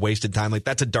 decades of wasted time. Like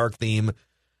that's a dark theme.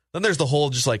 Then there's the whole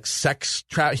just like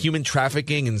human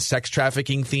trafficking and sex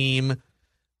trafficking theme,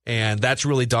 and that's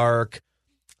really dark.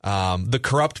 The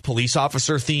corrupt police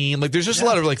officer theme, like there's just a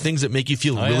lot of like things that make you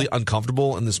feel really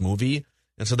uncomfortable in this movie,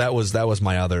 and so that was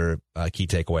my other key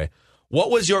takeaway.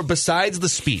 What was your, besides the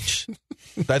speech?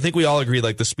 I think we all agree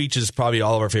like the speech is probably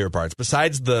all of our favorite parts.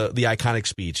 Besides the iconic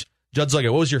speech, Judd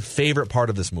Zugger, what was your favorite part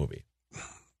of this movie?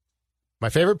 My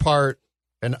favorite part,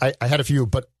 and I had a few,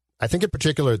 but I think in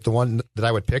particular the one that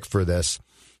I would pick for this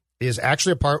is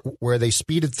actually a part where they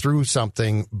speeded through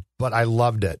something, but I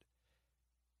loved it.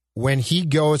 When he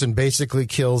goes and basically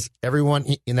kills everyone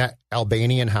in that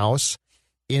Albanian house,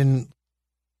 it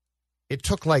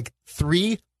took like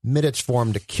 3 minutes for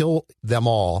him to kill them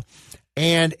all,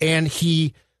 and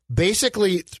he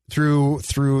basically through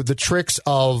the tricks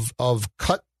of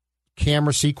cut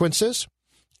camera sequences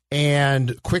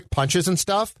and quick punches and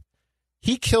stuff,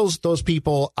 he kills those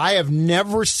people. I have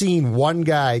never seen one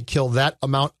guy kill that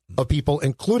amount of people,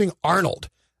 including Arnold,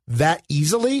 that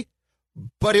easily.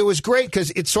 But it was great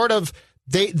because it's sort of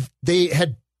they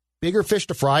had bigger fish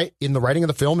to fry in the writing of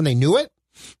the film, and they knew it.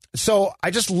 So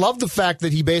I just love the fact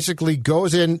that he basically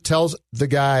goes in, tells the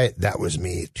guy, that was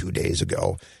me 2 days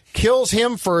ago, kills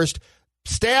him first,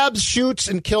 stabs, shoots,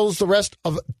 and kills the rest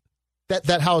of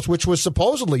that house, which was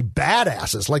supposedly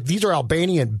badasses. Like, these are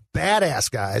Albanian badass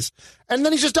guys. And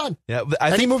then he's just done. Yeah,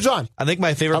 he moves on. I think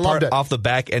my favorite part off the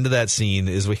back end of that scene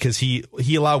is because he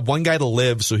allowed one guy to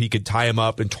live so he could tie him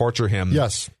up and torture him.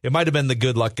 Yes. It might have been the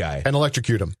good luck guy. And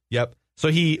electrocute him. Yep. So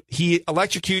he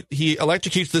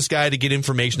electrocutes this guy to get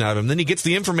information out of him. Then he gets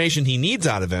the information he needs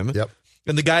out of him. Yep.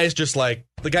 And the guy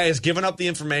has given up the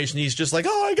information. He's just like,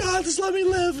 oh my God, just let me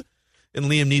live. And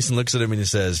Liam Neeson looks at him and he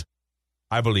says,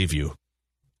 I believe you,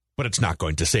 but it's not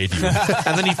going to save you.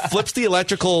 And then he flips the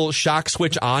electrical shock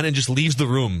switch on and just leaves the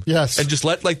room. Yes. And just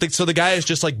so the guy is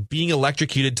just like being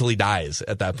electrocuted till he dies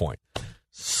at that point.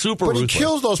 Super But ruthless. he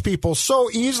kills those people so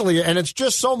easily, and it's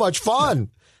just so much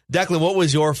fun. Declan, what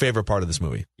was your favorite part of this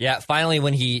movie? Yeah, finally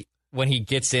when he's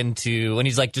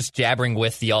like just jabbering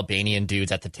with the Albanian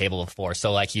dudes at the table before.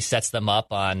 So like he sets them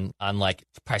up on like,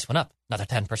 the price went up, another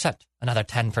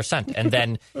 10%. And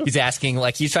then he's asking,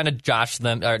 like, he's trying to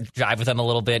jive with them a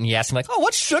little bit, and he asks him like, oh,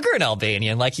 what's sugar in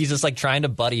Albanian? Like, he's just like trying to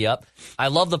buddy up. I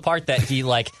love the part that he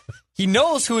like he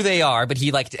knows who they are, but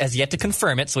he like has yet to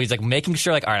confirm it. So he's like making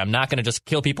sure, like, all right, I'm not gonna just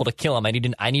kill people to kill them.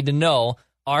 I need to know,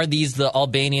 are these the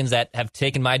Albanians that have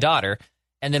taken my daughter?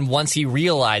 And then once he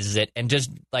realizes it and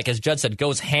just, like as Judd said,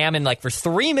 goes ham and like for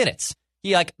 3 minutes,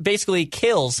 he like basically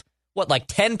kills,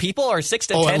 10 people or 6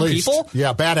 to 10 people?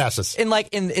 Yeah, badasses. And like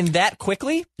in that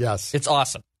quickly? Yes. It's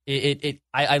awesome.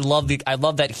 I love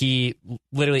that he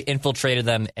literally infiltrated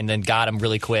them and then got them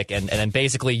really quick. And then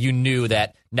basically you knew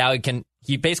that now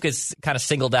he basically kind of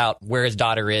singled out where his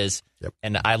daughter is. Yep.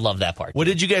 And I love that part. What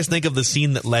did you guys think of the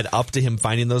scene that led up to him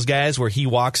finding those guys, where he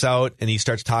walks out and he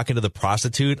starts talking to the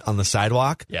prostitute on the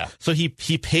sidewalk? Yeah. So he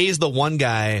pays the one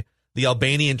guy, the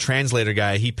Albanian translator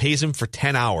guy, he pays him for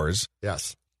 10 hours.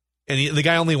 Yes. And the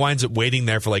guy only winds up waiting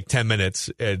there for like 10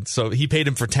 minutes. And so he paid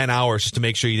him for 10 hours just to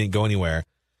make sure he didn't go anywhere.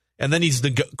 And then he's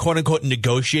quote unquote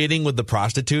negotiating with the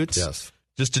prostitutes. Yes.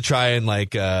 Just to try and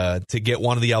to get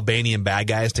one of the Albanian bad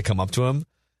guys to come up to him.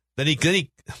 Then he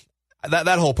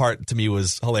that whole part to me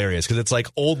was hilarious, because it's like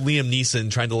old Liam Neeson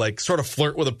trying to sort of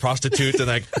flirt with a prostitute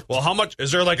and well, how much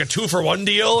is there, like a 2-for-1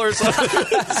 deal or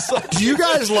something? Do you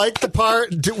guys like the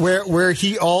part where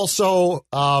he also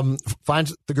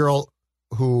finds the girl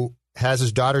who has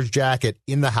his daughter's jacket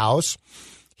in the house?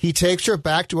 He takes her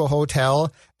back to a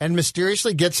hotel and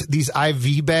mysteriously gets these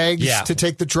IV bags to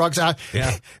take the drugs out.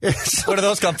 Yeah. Where do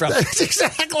those come from?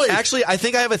 Exactly. Actually, I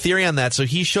think I have a theory on that. So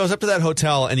he shows up to that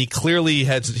hotel and he clearly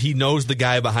he knows the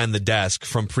guy behind the desk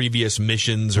from previous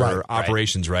missions or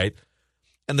operations, right?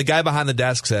 And the guy behind the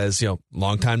desk says,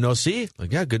 long time no see.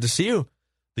 Like, yeah, good to see you.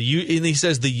 And he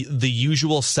says the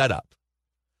usual setup.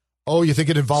 Oh, you think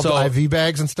it involved IV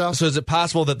bags and stuff? So is it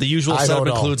possible that the usual setup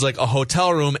includes a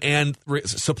hotel room and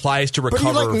supplies to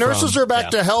recover? But he nurses her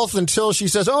back to health until she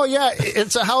says, "Oh yeah,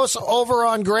 it's a house over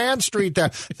on Grand Street there.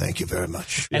 Thank you very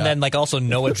much." And then also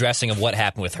no addressing of what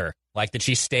happened with her. Like, did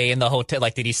she stay in the hotel?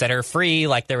 Like, did he set her free?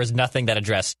 Like, there was nothing that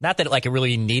addressed. Not that it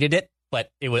really needed it, but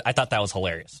it was. I thought that was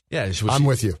hilarious. Yeah, I'm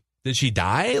with you. Did she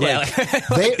die?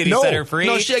 Did he set her free?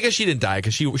 No, I guess she didn't die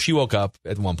because she woke up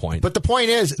at one point. But the point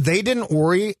is, they didn't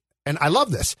worry. And I love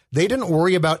this. They didn't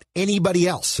worry about anybody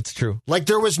else. It's true. Like,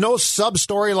 there was no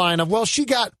sub-storyline of, well, she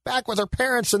got back with her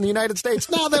parents in the United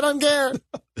States. Now that I'm there.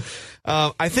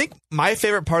 I think my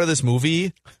favorite part of this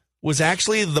movie was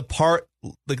actually the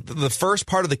first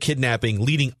part of the kidnapping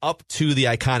leading up to the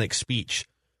iconic speech.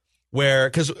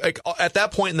 Because at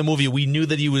that point in the movie, we knew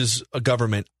that he was a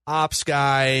government ops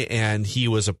guy and he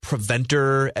was a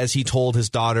preventer, as he told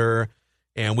his daughter.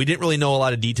 And we didn't really know a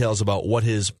lot of details about what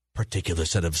his particular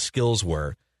set of skills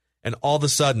were. And all of a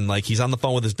sudden, he's on the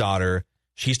phone with his daughter.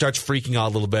 She starts freaking out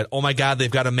a little bit. Oh my God, they've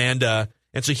got Amanda.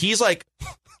 And so he's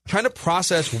trying to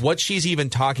process what she's even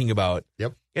talking about.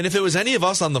 Yep. And if it was any of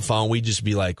us on the phone, we'd just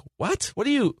be like, what?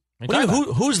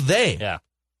 Who's they? Yeah.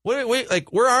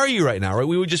 Where are you right now? Right?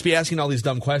 We would just be asking all these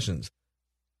dumb questions.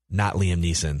 Not Liam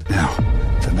Neeson. Now,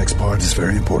 the next part is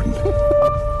very important.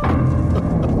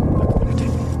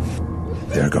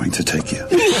 They're going to take you.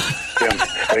 Jim,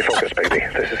 stay focused, baby.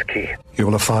 This is key. You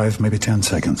will have 5, maybe 10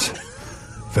 seconds.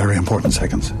 Very important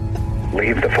seconds.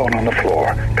 Leave the phone on the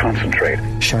floor.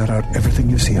 Concentrate. Shout out everything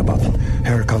you see about them.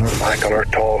 Hair color. Eye color,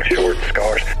 tall, short,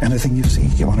 scars. Anything you see,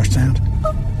 you understand?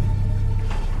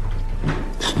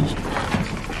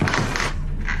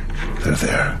 They're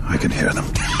there. I can hear them.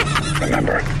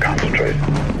 Remember, concentrate.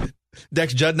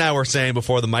 Dex, Judd and I were saying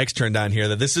before the mics turned on here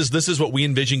that this is what we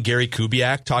envision Gary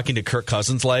Kubiak talking to Kirk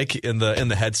Cousins in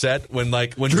the headset when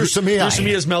Drew Samia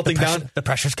is melting down. The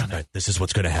pressure's coming. Right, this is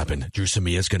what's going to happen. Drew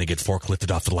Samia is going to get forklifted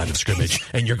off the line of scrimmage,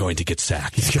 and you're going to get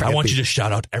sacked. I want you to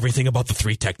shout out everything about the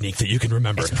 3 technique that you can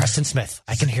remember. It's Preston Smith.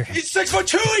 I can hear him. He's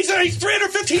 6'2". He's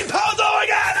 315 pounds. Oh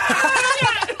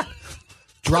my God!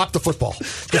 Drop the football.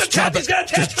 Just drop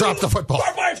the football.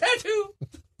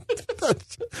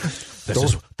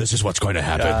 This is what's going to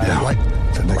happen. Now,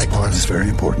 the next part is very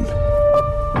important.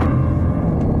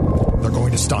 They're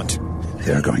going to stunt.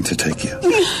 They're going to take you.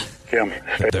 Jim,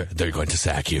 stay. They're going to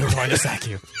sack you. They're going to sack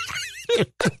you.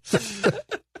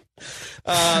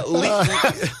 I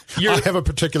have a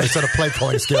particular set of play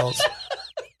calling skills.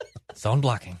 Zone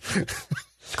blocking.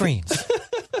 Screens.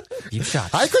 Deep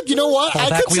shots. I could, you know what?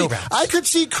 Fullback I could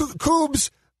see Coobs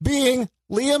being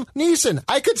Liam Neeson.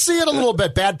 I could see it a little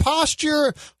bit. Bad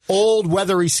posture, old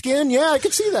weathery skin. Yeah, I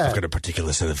could see that. I've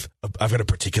got a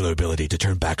particular ability to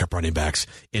turn backup running backs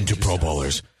into Pro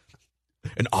Bowlers.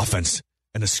 An offense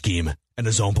and a scheme and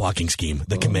a zone blocking scheme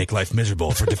that can make life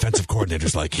miserable for defensive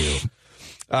coordinators like you.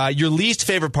 Your least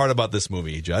favorite part about this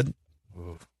movie, Judd?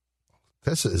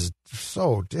 This is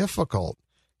so difficult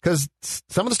because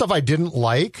some of the stuff I didn't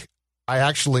like, I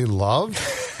actually loved.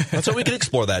 That's what we can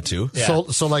explore that too. Yeah.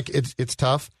 So like it's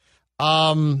tough.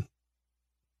 I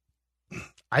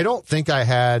don't think I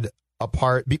had a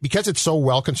part because it's so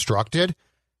well constructed.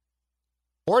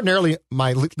 ordinarily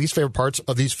my least favorite parts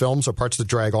of these films are parts that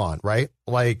drag on, right?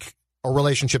 Like a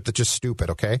relationship that's just stupid,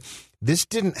 okay? This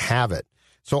didn't have it.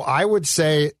 So I would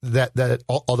say that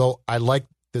although I like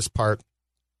this part,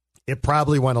 it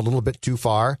probably went a little bit too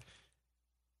far,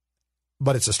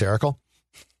 but it's hysterical.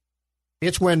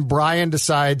 It's when Brian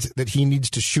decides that he needs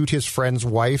to shoot his friend's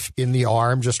wife in the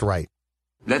arm just right.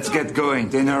 Let's get going.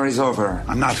 Dinner is over.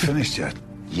 I'm not finished yet.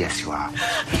 Yes, you are.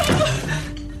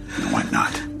 No, I'm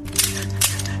not.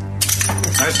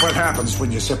 That's what happens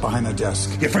when you sit behind the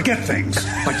desk. You forget things,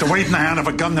 like the weight in the hand of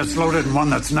a gun that's loaded and one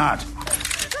that's not.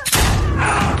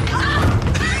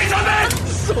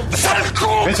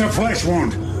 It's a flesh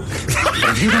wound. But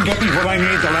if you can get me what I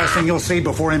need, the last thing you'll see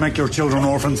before I make your children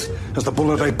orphans is the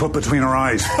bullet I put between her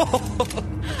eyes.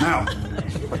 Now,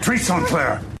 a treat's on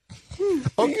Claire.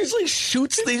 He usually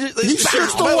shoots He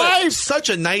shoots the wife. Such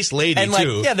a nice lady, And like,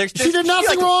 too. yeah, She did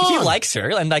nothing wrong. He likes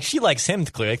her, and like she likes him.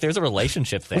 Clearly, like, there's a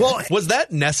relationship there. Well, was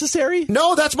that necessary?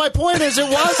 No, that's my point. Is it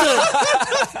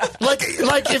wasn't.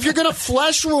 like if you're gonna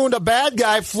flesh wound a bad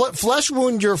guy, flesh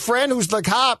wound your friend who's the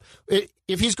cop.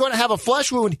 If he's going to have a flesh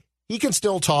wound, he can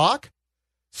still talk.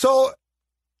 So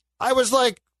I was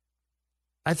like,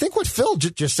 I think what Phil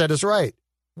just said is right.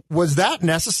 Was that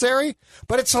necessary?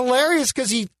 But it's hilarious because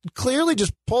he clearly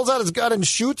just pulls out his gun and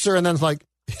shoots her, and then it's like,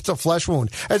 it's a flesh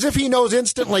wound, as if he knows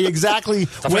instantly exactly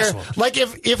where. Like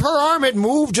if her arm had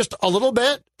moved just a little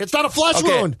bit, it's not a flesh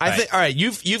wound. I think. All right,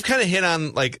 you've kind of hit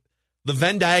on like the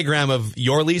Venn diagram of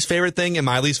your least favorite thing and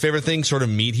my least favorite thing sort of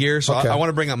meet here. So Okay. I want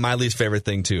to bring up my least favorite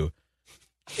thing too.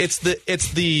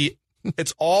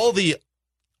 It's all the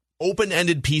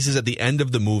open-ended pieces at the end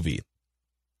of the movie.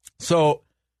 So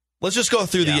let's just go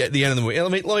through the end of the movie.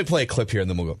 Let me play a clip here, and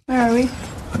then we'll go. Where are we?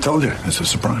 I told you, it's a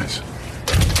surprise.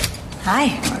 Hi.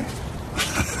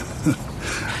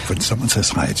 When someone says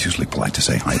hi, it's usually polite to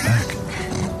say hi back.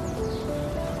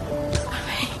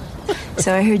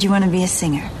 So I heard you want to be a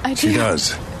singer. She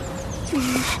does.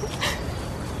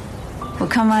 Well,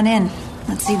 come on in.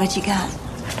 Let's see what you got.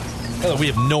 We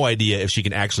have no idea if she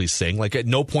can actually sing. Like, at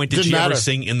no point did Didn't she ever matter.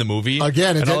 sing in the movie.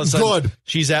 Again, and all of a sudden, good.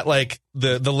 She's at like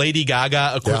the Lady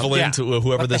Gaga equivalent to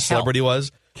whoever this celebrity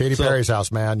was. Katy Perry's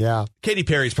house, man. Yeah. Katy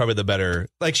Perry's probably the better.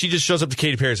 Like, she just shows up to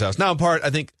Katy Perry's house. Now, in part, I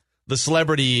think the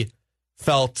celebrity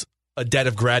felt a debt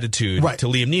of gratitude to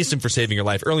Liam Neeson for saving her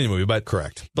life early in the movie. But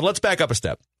correct. But let's back up a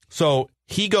step. So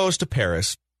he goes to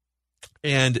Paris,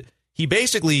 and he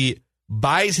basically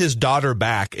buys his daughter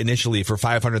back initially for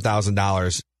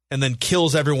 $500,000, and then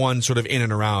kills everyone sort of in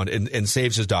and around and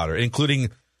saves his daughter, including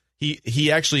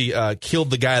he actually killed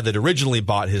the guy that originally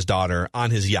bought his daughter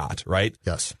on his yacht, right?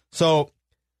 Yes. So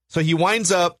he winds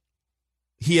up,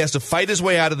 he has to fight his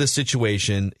way out of this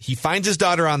situation. He finds his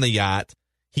daughter on the yacht.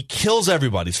 He kills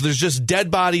everybody. So there's just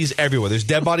dead bodies everywhere. There's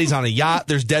dead bodies on a yacht.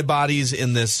 There's dead bodies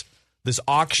in this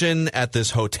auction at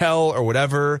this hotel or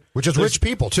whatever. Which is rich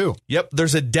people, too. Yep.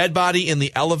 There's a dead body in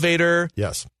the elevator.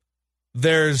 Yes.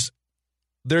 There's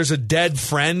a dead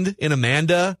friend in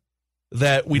Amanda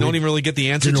that we don't even really get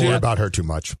the answer Didn't to. worry about her too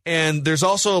much. And there's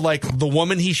also like the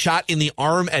woman he shot in the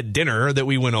arm at dinner that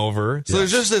we went over. So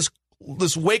there's just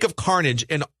this wake of carnage,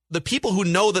 and the people who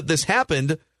know that this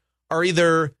happened are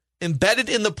either embedded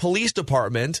in the police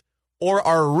department or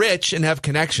are rich and have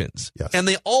connections. Yes. And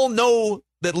they all know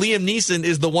that Liam Neeson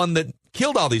is the one that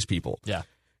killed all these people. Yeah.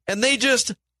 And they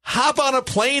just hop on a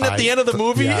plane at the end of the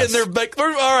movie, yes. and they're like, all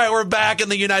right, we're back in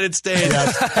the United States.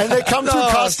 Yes. And they come through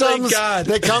customs. Thank God.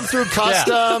 They come through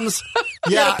customs.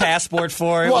 Got a passport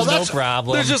for it. Well, was no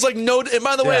problem. There's just like no, and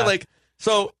by the way, Yeah. like,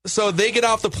 so they get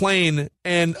off the plane,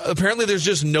 and apparently there's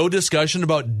just no discussion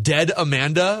about dead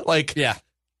Amanda. Like,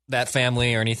 that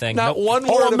family or anything. not Nope. one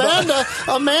word Amanda,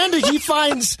 about Amanda, he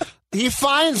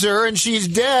finds her and she's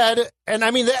dead. And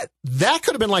I mean, that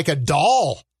could have been like a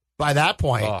doll by that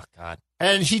point. Oh, God.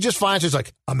 And he just finds her, he's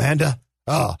like, Amanda?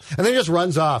 Oh. And then he just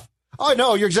runs off. Oh,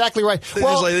 no, you're exactly right.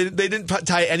 they didn't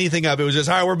tie anything up. It was just,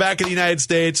 all right, we're back in the United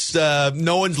States.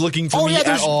 No one's looking for me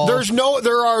at all.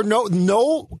 There are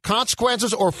no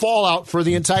consequences or fallout for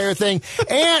the entire thing.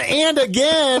 And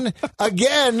again,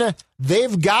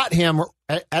 they've got him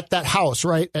at that house,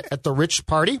 right? At the rich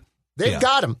party. They've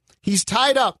got him. He's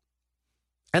tied up.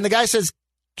 And the guy says,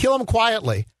 kill him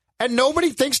quietly. And nobody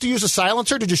thinks to use a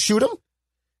silencer to just shoot him.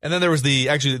 And then there was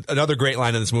another great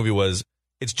line in this movie was,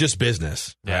 it's just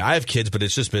business. Yeah. I have kids, but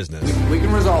it's just business. We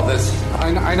can resolve this.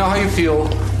 I know how you feel.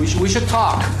 We should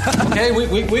talk. Okay?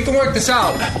 We can work this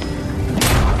out.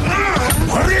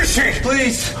 Where is she?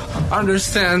 Please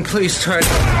understand. Please try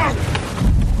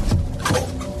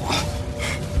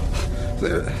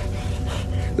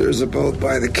There's a boat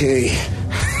by the quay.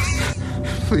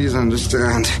 Please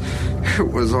understand, it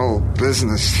was all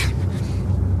business.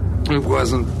 It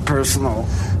wasn't personal.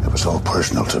 It was all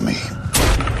personal to me.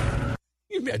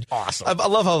 Awesome. I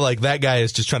love how like that guy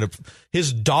is just trying to.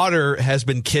 His daughter has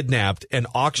been kidnapped and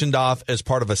auctioned off as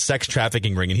part of a sex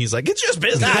trafficking ring, and he's like, "It's just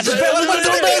business. It's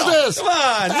business. Come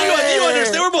on, you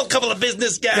understand? We're both a couple of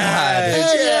business guys.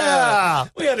 Yeah,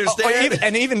 we understand."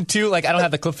 And even too, like I don't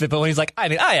have the clip of it, but when he's like, I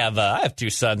have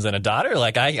 2 sons and a daughter.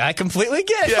 Like I completely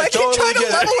get it. Yeah, like totally you're trying to get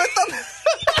it. level with them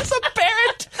as a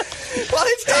parent. Well,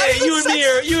 it's Hey,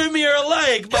 you and me are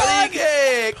alike, buddy.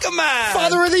 Hey, come on.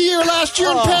 Father of the Year last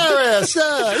year in Paris.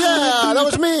 Yeah, that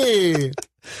was me.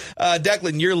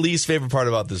 Declan, your least favorite part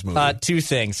about this movie? 2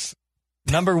 things.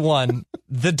 Number 1,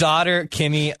 the daughter,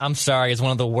 Kimmy, I'm sorry, is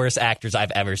one of the worst actors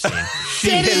I've ever seen. She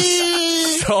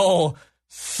is so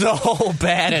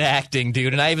bad at acting,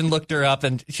 dude. And I even looked her up,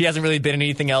 and she hasn't really been in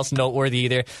anything else noteworthy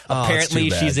either.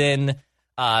 Apparently, she's in,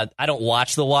 I don't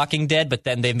watch The Walking Dead, but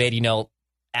then they made,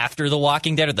 after The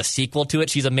Walking Dead or the sequel to it,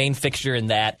 she's a main fixture in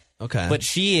that. Okay. But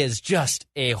she is just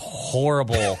a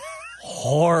horrible,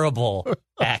 horrible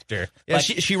actor. Yeah, Like,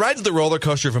 she rides the roller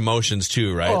coaster of emotions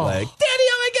too, right? Like, Daddy,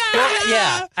 oh my God!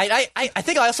 Yeah, I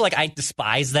think I also I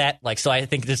despise that. Like, so I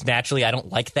think just naturally I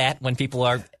don't like that when people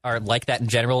are like that in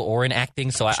general or in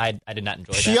acting. So I did not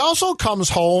enjoy that. She also comes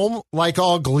home like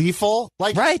all gleeful,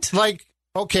 like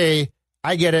okay,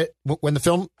 I get it. When the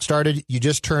film started, you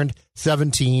just turned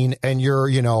 17 and you're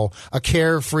a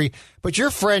carefree, but your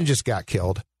friend just got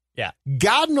killed. Yeah.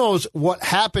 God knows what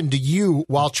happened to you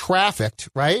while trafficked,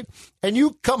 right? And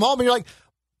you come home and you're like,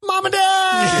 Mom and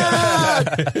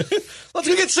Dad! Let's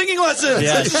go get singing lessons.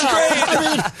 Yeah. This is great.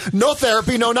 I mean, no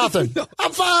therapy, no nothing.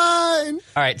 I'm fine.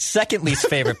 All right, second least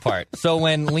favorite part. So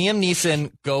when Liam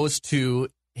Neeson goes to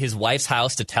his wife's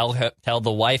house to tell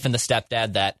the wife and the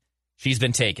stepdad that she's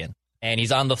been taken, and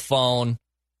he's on the phone.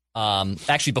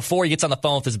 Actually, before he gets on the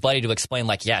phone with his buddy to explain,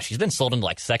 like, yeah, she's been sold into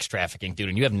like sex trafficking, dude,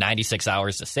 and you have 96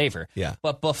 hours to save her. Yeah.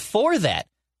 But before that,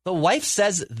 the wife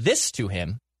says this to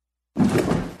him.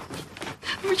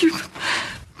 Would you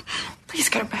please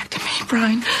get her back to me,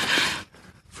 Brian?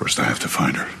 First, I have to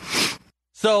find her.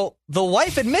 So the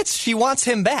wife admits she wants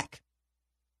him back.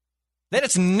 Then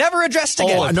it's never addressed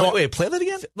again. no. Wait, play that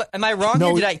again? Am I wrong?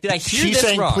 No, Did I hear she's this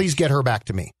saying, wrong? please get her back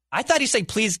to me. I thought he said,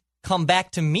 please come back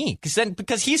to me.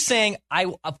 Because he's saying,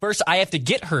 first I have to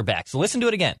get her back. So listen to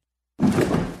it again.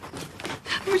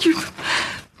 Would you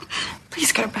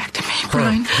please get her back to me,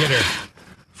 Brian? Get her.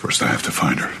 First, I have to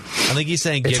find her. I think he's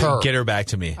saying, get her back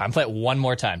to me. I'm playing it one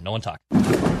more time. No one talk.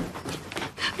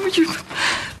 Would you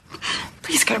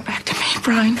please get her back to me,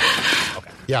 Brian? Okay.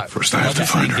 Yeah. First, I have to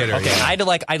find her. Get her. Okay. Yeah. I had to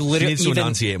I literally She needs to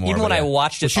enunciate more, even when but I yeah.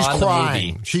 watched it She's on crying.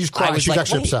 the movie. She's crying. I was She's like,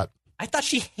 actually wait, upset. I thought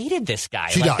she hated this guy.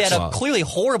 She They does. had a clearly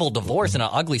horrible divorce and an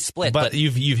ugly split. But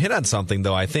you've hit on something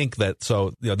though. I think that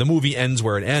the movie ends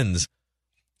where it ends.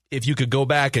 If you could go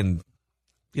back and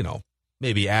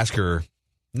maybe ask her,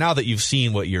 now that you've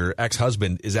seen what your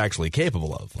ex-husband is actually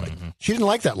capable of, like She didn't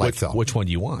like that life, though. which one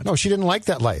do you want? No, she didn't like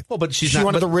that life. Well, but she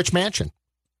wanted the rich mansion.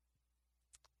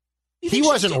 He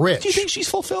wasn't rich. Do you think she's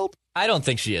fulfilled? I don't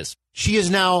think she is. She is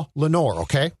now Lenore,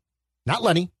 okay? Not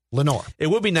Lenny, Lenore. It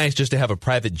would be nice just to have a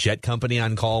private jet company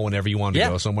on call whenever you wanted to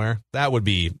go somewhere. That would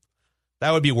be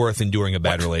worth enduring a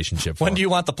bad relationship for. When do you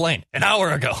want the plane? An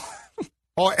hour ago.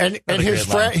 Oh, and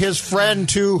his friend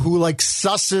too, who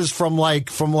susses from a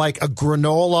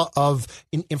granola of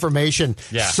information,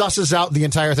 susses out the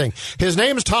entire thing. His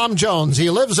name's Tom Jones. He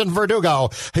lives in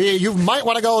Verdugo. You might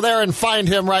want to go there and find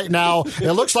him right now.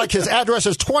 It looks like his address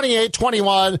is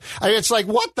 2821. It's like,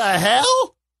 what the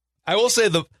hell? I will say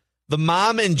the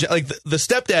mom and the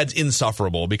stepdad's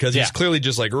insufferable because he's clearly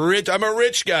just rich. I'm a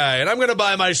rich guy and I'm going to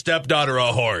buy my stepdaughter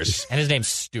a horse. And his name's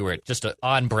Stuart, just an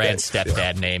on-brand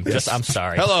stepdad name. Just, I'm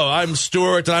sorry. Hello, I'm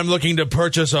Stuart and I'm looking to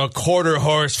purchase a quarter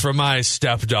horse for my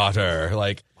stepdaughter.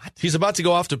 What? He's about to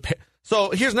go off to.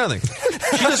 So here's another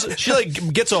thing. She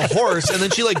gets a horse and then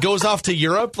she goes off to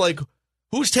Europe.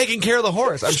 Who's taking care of the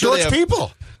horse? I'm sure Stuart's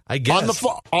people. I guess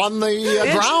on the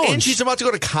ground, and she's about to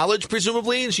go to college,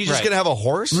 presumably, and she's just going to have a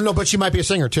horse. No, but she might be a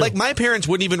singer too. My parents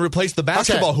wouldn't even replace the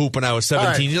basketball hoop when I was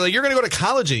 17. Right. You're you're going to go to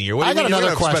college in a year. What do you mean? You're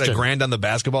going to spend $1,000 on the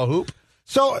basketball hoop?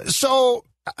 So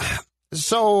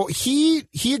he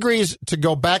agrees to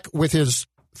go back with his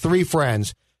 3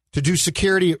 friends to do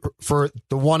security for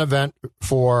the one event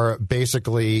for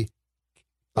basically.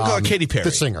 We'll call it Katy Perry,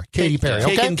 the singer, Katy Perry.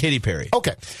 Cake Okay, and Katy Perry.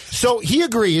 Okay, so he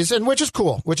agrees, and which is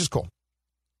cool.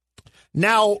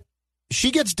 Now,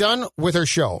 she gets done with her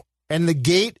show, and the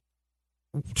gate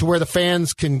to where the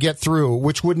fans can get through,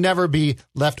 which would never be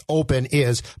left open,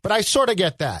 but I sort of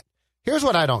get that. Here's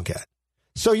what I don't get.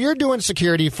 So you're doing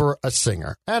security for a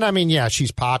singer. And I mean, yeah,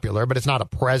 she's popular, but it's not a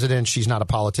president. She's not a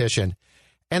politician.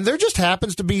 And there just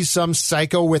happens to be some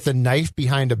psycho with a knife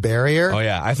behind a barrier. Oh,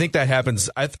 yeah. I think that happens.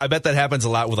 I bet that happens a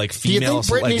lot with like females.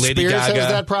 Do you think Britney like Lady Spears Gaga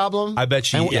has that problem? I bet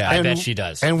she, I bet she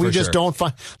does. And we for just sure. don't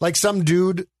find, like some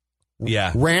dude,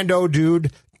 rando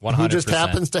dude, 100%. who just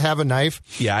happens to have a knife.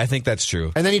 Yeah, I think that's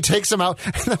true. And then he takes him out.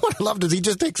 And then what I loved is he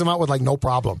just takes him out with like no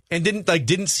problem. And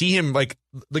didn't see him, like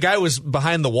the guy was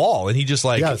behind the wall and he just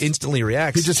instantly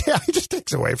reacts. He just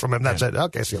takes away from him. That's it.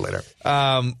 Okay, see you later.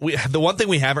 The one thing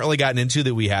we haven't really gotten into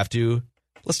that we have to,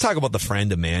 let's talk about the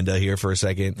friend Amanda here for a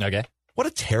second. Okay. What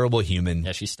a terrible human.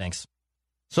 Yeah, she stinks.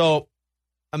 So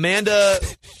Amanda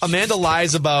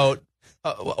lies about,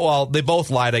 they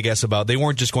both lied, I guess, about they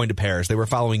weren't just going to Paris. They were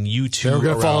following U2 They were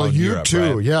going to follow Europe,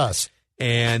 U2, right? yes.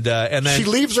 And then she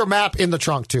leaves her map in the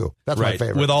trunk, too. That's my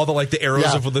favorite. With all the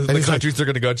arrows of the countries they're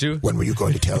going to go to. When were you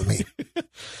going to tell me?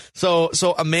 So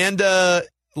Amanda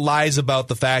lies about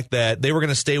the fact that they were going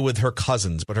to stay with her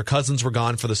cousins, but her cousins were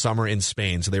gone for the summer in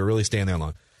Spain, so they were really staying there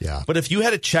long. Yeah. But if you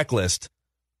had a checklist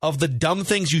of the dumb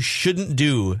things you shouldn't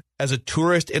do as a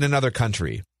tourist in another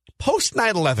country, post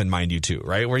 9/11, mind you, too,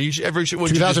 right? Where you should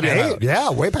 2008,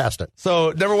 yeah, way past it. So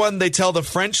number one, they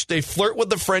flirt with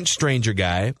the French stranger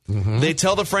guy. Mm-hmm. They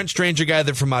tell the French stranger guy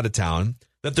they're from out of town,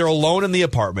 that they're alone in the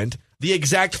apartment, the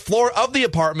exact floor of the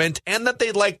apartment, and that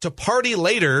they'd like to party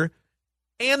later.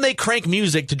 And they crank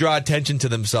music to draw attention to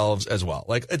themselves as well.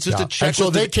 Like, it's just a checklist. And so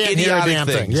they can't hear a damn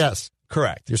thing. Yes.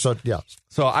 Correct. So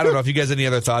I don't know if you guys have any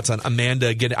other thoughts on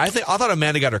Amanda getting. I thought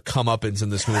Amanda got her comeuppance in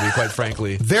this movie, quite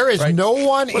frankly. There is no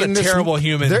one what in a this terrible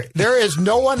human. There is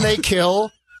no one they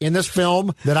kill in this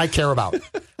film that I care about.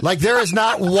 Like, there is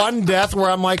not one death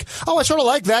where I'm like, oh, I sort of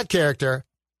like that character.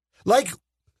 Like,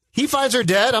 he finds her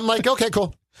dead. I'm like, okay,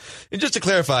 cool. And just to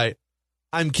clarify,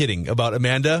 I'm kidding about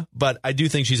Amanda, but I do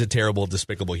think she's a terrible,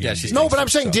 despicable human. Yeah, no, but I'm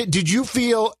saying, did you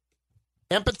feel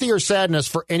empathy or sadness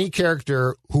for any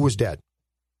character who was dead?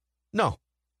 No.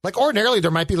 Like, ordinarily,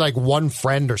 there might be, like, one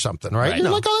friend or something, right? You're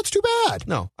like, oh, that's too bad.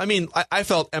 No. I mean, I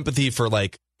felt empathy for,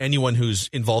 like, anyone who's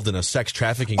involved in a sex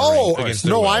trafficking ring.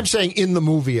 No, I'm saying in the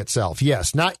movie itself.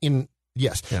 Yes, not in,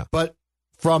 yes. Yeah. But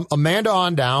from Amanda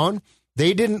on down,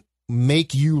 they didn't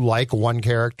make you like one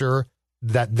character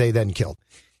that they then killed.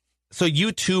 So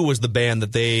U2 was the band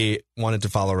that they wanted to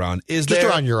follow around. Just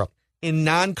around Europe. In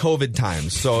non-COVID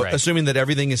times, so assuming that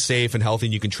everything is safe and healthy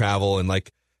and you can travel, and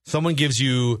like someone gives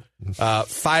you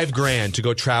 $5,000 to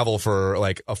go travel for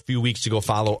like a few weeks to go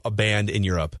follow a band in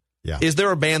Europe. Yeah. Is there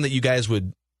a band that you guys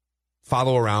would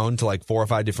follow around to like 4 or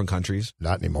 5 different countries?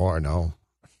 Not anymore, no.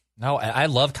 No, I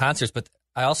love concerts, but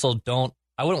I also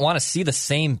I wouldn't want to see the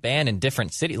same band in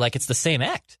different cities. Like, it's the same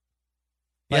act.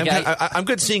 Yeah, like I'm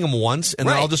good seeing them once, and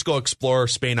then I'll just go explore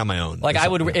Spain on my own. Like, I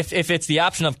would, if it's the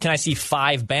option of, can I see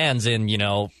 5 bands in,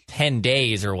 10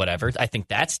 days or whatever, I think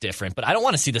that's different. But I don't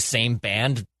want to see the same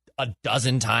band a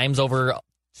dozen times over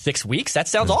 6 weeks. That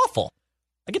sounds awful.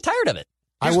 I get tired of it.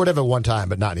 I would have at one time,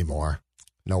 but not anymore.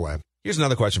 No way. Here's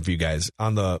another question for you guys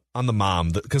on the mom,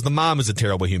 because the mom is a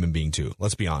terrible human being too.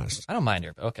 Let's be honest. I don't mind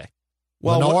her, but okay.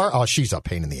 Well, Lenore? She's a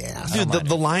pain in the ass. Dude,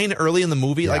 the line early in the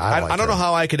movie, I don't know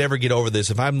how I could ever get over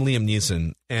this if I'm Liam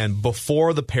Neeson and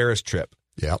before the Paris trip,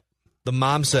 the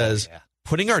mom says,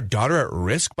 putting our daughter at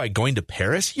risk by going to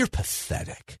Paris? You're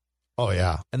pathetic. Oh,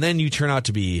 yeah. And then you turn out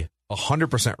to be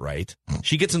 100% right.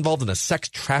 She gets involved in a sex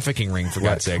trafficking ring, for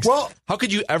God's sakes. Well, how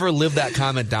could you ever live that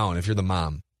comment down if you're the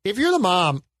mom? If you're the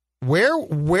mom,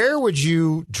 where would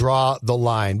you draw the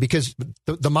line? Because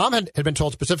the mom had been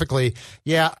told specifically,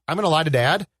 I'm going to lie to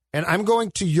dad, and I'm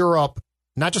going to Europe,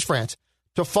 not just France,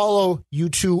 to follow you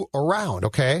two around,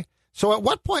 okay? So at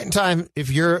what point in time,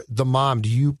 if you're the mom, do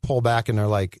you pull back and they're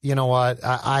like, you know what,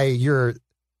 you're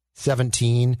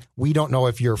 17. We don't know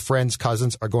if your friends'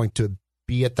 cousins are going to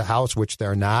be at the house, which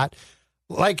they're not.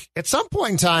 Like, at some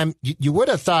point in time, you would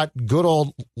have thought good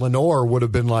old Lenore would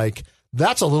have been like,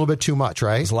 that's a little bit too much,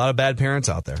 right? There's a lot of bad parents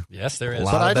out there. Yes, there is.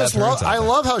 But I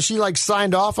love how she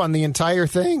signed off on the entire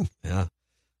thing. Yeah.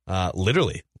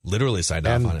 Literally signed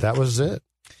off on it. That was it.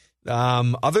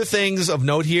 Other things of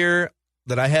note here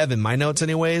that I have in my notes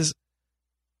anyways.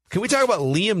 Can we talk about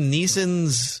Liam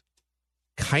Neeson's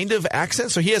kind of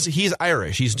accent? So he's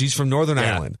Irish. He's from Northern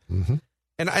Ireland. Mm-hmm.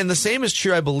 And the same is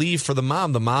true, I believe, for the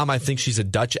mom. The mom, I think she's a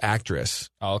Dutch actress.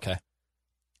 Oh, okay.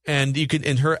 And you could,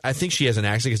 I think she has an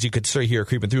accent because you could sort of hear her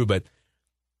creeping through. But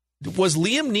was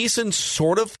Liam Neeson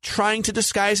sort of trying to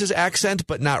disguise his accent,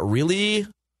 but not really?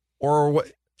 Or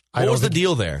what was the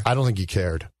deal there? I don't think he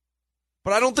cared.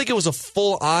 But I don't think it was a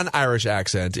full-on Irish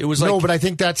accent. It was like, no, but I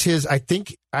think that's his. I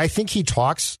think he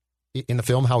talks in the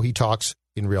film how he talks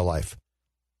in real life.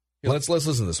 Let's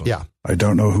listen to this one. Yeah. I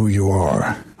don't know who you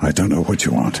are. I don't know what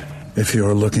you want. If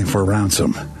you're looking for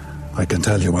ransom, I can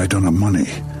tell you I don't have money.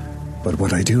 But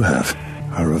what I do have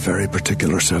are a very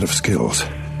particular set of skills.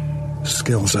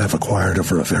 Skills I've acquired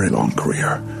over a very long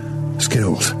career.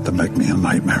 Skills that make me a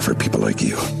nightmare for people like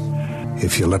you.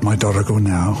 If you let my daughter go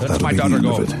now, that'll be the end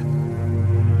of it.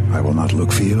 I will not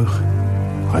look for you.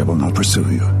 I will not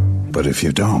pursue you. But if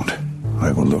you don't,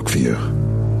 I will look for you.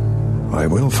 I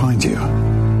will find you.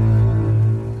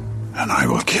 And I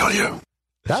will kill you.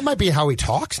 That might be how he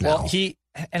talks now. Well,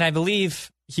 I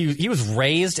believe he was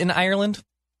raised in Ireland,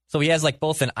 so he has like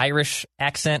both an Irish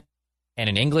accent and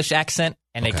an English accent,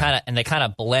 and they kind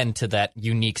of blend to that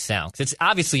unique sound. 'Cause it's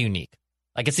obviously unique,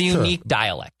 like it's a unique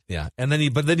dialect. Yeah, and then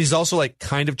he's also like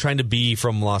kind of trying to be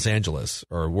from Los Angeles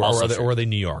or are they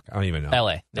New York? I don't even know.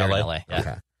 L.A. They're in L.A. Yeah.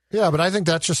 Okay. Yeah, but I think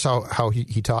that's just how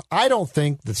he talked. I don't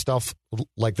think that stuff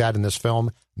like that in this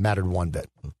film mattered one bit.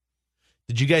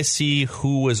 Did you guys see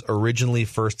who was originally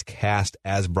first cast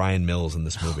as Brian Mills in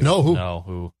this movie? No, who? No,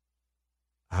 who?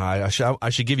 I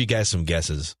should give you guys some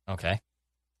guesses. Okay.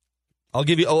 I'll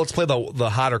give you. Let's play the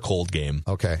hot or cold game.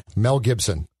 Okay. Mel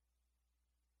Gibson.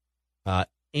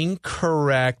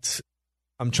 Incorrect.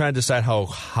 I'm trying to decide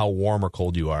how warm or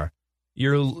cold you are.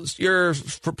 You're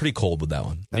pretty cold with that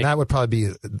one. And that would probably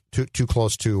be too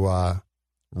close to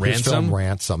Ransom.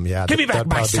 Ransom, yeah. Give me back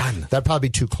my son. That'd probably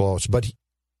be too close. But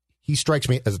he strikes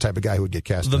me as the type of guy who would get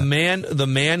cast. The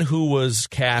man who was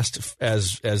cast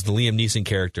as the Liam Neeson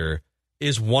character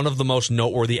is one of the most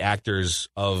noteworthy actors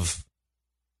of,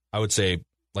 I would say,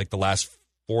 like the last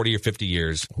 40 or 50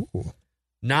 years. Ooh.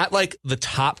 Not like the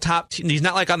top. He's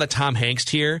not like on the Tom Hanks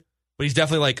tier, but he's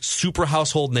definitely like super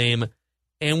household name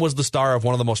and was the star of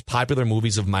one of the most popular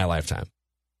movies of my lifetime.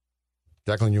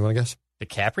 Declan, you want to guess?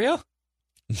 DiCaprio?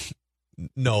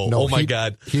 No. Oh my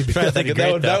God. He'd be, trying to think of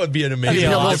that would be an amazing. He'd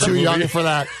be a little too young for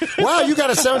that. Wow, you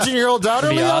got a 17-year-old daughter,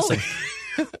 That'd be Leo?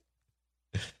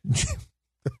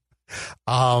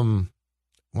 awesome.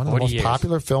 One of the most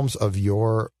popular films of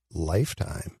your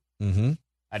lifetime. Mm-hmm.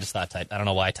 I just thought I don't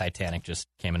know why Titanic just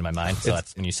came into my mind. So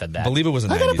that's when you said that. I believe it was.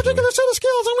 I got a particular set of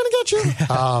skills. I'm going to get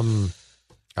you.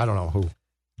 I don't know who.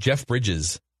 Jeff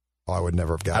Bridges. Oh, I would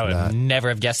never have gotten I would that. never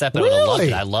have guessed that, but I would have loved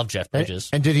it. I love Jeff Bridges.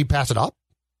 And did he pass it up?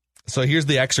 So here's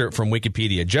the excerpt from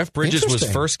Wikipedia. Jeff Bridges was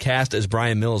first cast as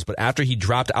Brian Mills, but after he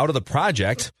dropped out of the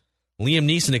project, Liam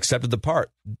Neeson accepted the part,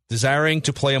 desiring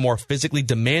to play a more physically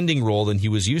demanding role than he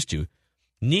was used to.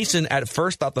 Neeson at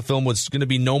first thought the film was going to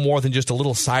be no more than just a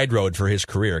little side road for his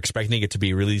career, expecting it to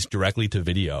be released directly to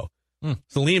video.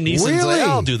 So Liam Neeson's like,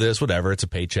 I'll do this, whatever. It's a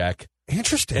paycheck.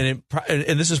 Interesting.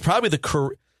 And this is probably the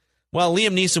career. Well,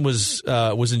 Liam Neeson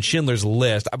was in Schindler's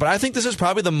List, but I think this is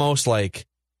probably the most like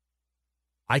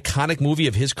iconic movie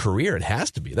of his career. It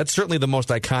has to be. That's certainly the most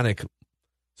iconic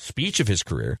speech of his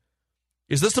career.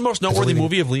 Is this the most noteworthy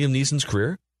movie of Liam Neeson's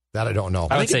career? That I don't know.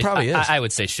 I think it probably is. I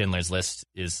would say Schindler's List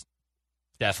is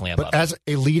definitely above. But as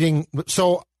a leading,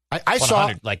 so I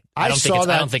saw like I saw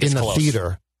that I don't think in it's the close,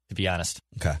 theater. to be honest.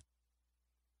 Okay.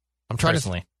 I'm trying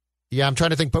Personally. I'm trying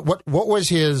to think. But what was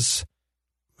his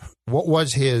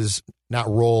not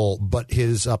role, but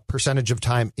his percentage of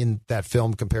time in that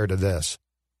film compared to this?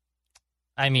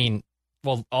 I mean,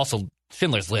 well, also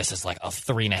Schindler's List is like a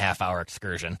 3.5-hour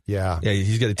excursion. Yeah,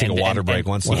 he's got to take a water break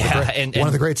once. One of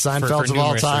the great Seinfelds of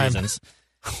all time.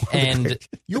 And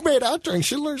you made out during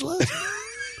Schindler's List.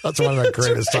 That's one of the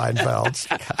greatest Seinfelds.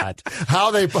 God.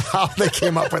 How they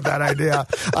came up with that idea,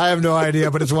 I have no idea,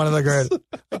 but it's one of the greatest.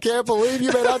 I can't believe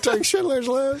you made out during Schindler's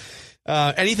List.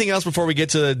 Anything else before we get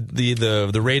to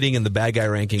the rating and the bad guy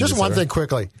ranking? Just one thing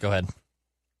quickly. Go ahead.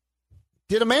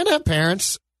 Did Amanda have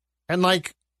parents? And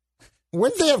like,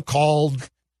 wouldn't they have called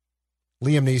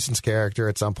Liam Neeson's character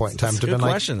at some point in time That's a to good been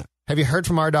question. Like, have you heard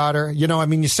from our daughter? You know, I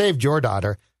mean, you saved your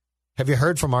daughter. Have you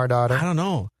heard from our daughter? I don't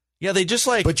know. Yeah, they just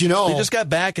like, but you know, they just got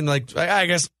back and like, I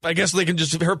guess they can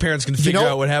just, her parents can figure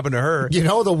out what happened to her. You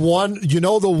know, the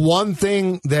one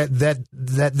thing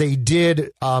that they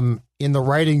did in the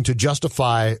writing to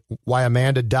justify why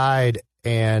Amanda died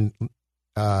and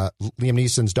Liam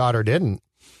Neeson's daughter didn't.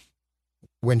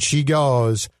 When she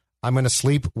goes, I'm going to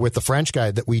sleep with the French guy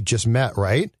that we just met,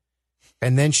 right?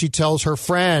 And then she tells her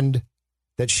friend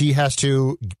that she has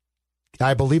to,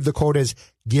 I believe the quote is,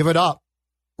 give it up,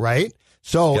 right?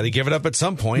 So got to give it up at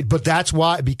some point. But that's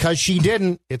why, because she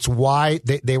didn't, it's why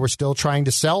they were still trying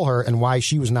to sell her and why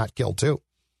she was not killed too.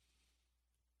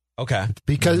 Okay.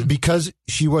 Because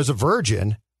she was a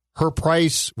virgin, her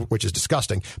price, which is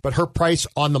disgusting, but her price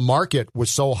on the market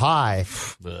was so high.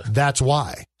 That's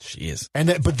why. Jeez.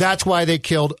 But that's why they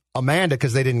killed Amanda,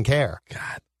 because they didn't care.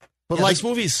 God. But Yeah, this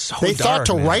movie is so they dark, thought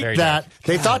to man. write Very that. dark.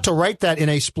 They thought to write that in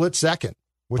a split second,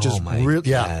 which is my really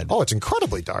God. Oh, it's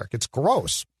incredibly dark. It's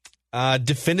gross.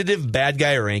 Definitive bad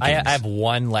guy rankings. I have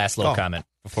one last little comment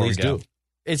before please we go. do.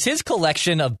 It's his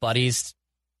collection of buddies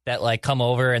that like come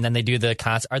over and then they do the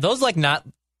concert. Are those like not?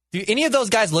 Do any of those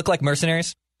guys look like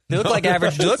mercenaries? They look like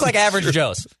average. They look like average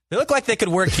Joes. They look like they could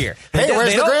work here. Hey,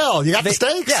 where's the don't- grill? You got the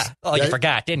steaks? Yeah. Oh, Yeah. you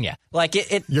forgot, didn't you? Like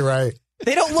it. You're right.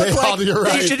 They don't look like you're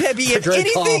right. they should be It's a great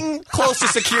anything close to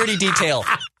security detail.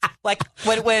 Like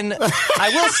when I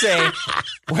will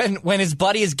say when his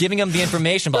buddy is giving him the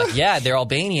information, like yeah, they're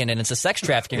Albanian and it's a sex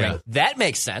trafficking ring. That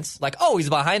makes sense. Like oh, he's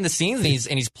behind the scenes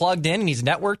and he's plugged in and he's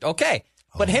networked. Okay,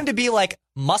 but him to be like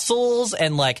muscles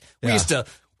and like we used to.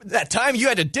 That time you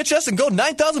had to ditch us and go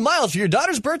 9,000 miles for your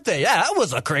daughter's birthday. Yeah, that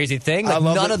was a crazy thing. Like,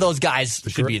 none of those guys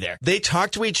should be there. They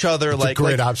talk to each other That's a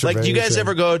great like do you guys observation.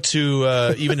 ever go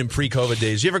to even in pre-COVID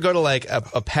days? Do you ever go to like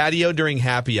a patio during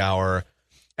happy hour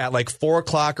at like 4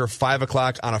 o'clock or 5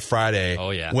 o'clock on a Friday?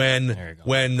 Oh yeah,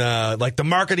 when like the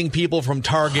marketing people from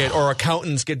Target or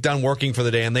accountants get done working for the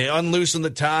day and they unloosen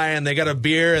the tie and they got a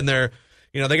beer and they're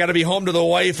they got to be home to the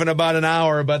wife in about an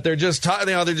hour, but they're just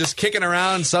they're just kicking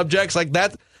around subjects like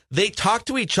that. They talk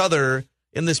to each other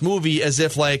in this movie as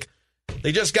if like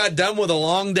they just got done with a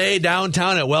long day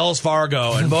downtown at Wells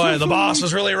Fargo, and boy, the boss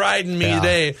was really riding me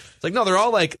today. It's like no, they're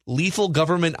all like lethal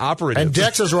government operatives. And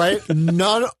Dex is right.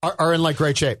 None are in like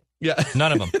great shape. Yeah,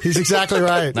 none of them. He's exactly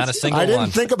right. Not a single I didn't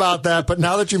one. think about that, but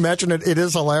now that you mention it, it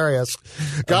is hilarious.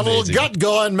 Got Amazing. a little gut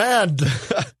going, man.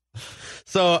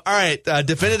 So, all right,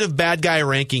 definitive bad guy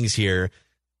rankings here.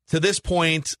 To this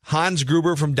point, Hans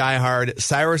Gruber from Die Hard,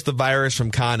 Cyrus the Virus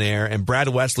from Con Air, and Brad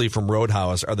Wesley from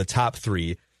Roadhouse are the top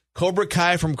three. Cobra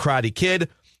Kai from Karate Kid,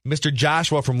 Mr.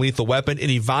 Joshua from Lethal Weapon,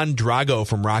 and Ivan Drago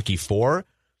from Rocky IV.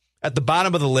 At the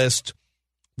bottom of the list,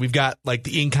 we've got like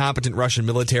the incompetent Russian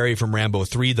military from Rambo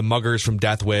 3, the muggers from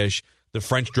Death Wish, the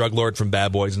French drug lord from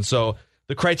Bad Boys. And so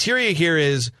the criteria here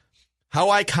is how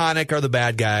iconic are the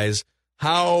bad guys,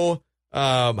 how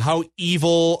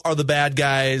evil are the bad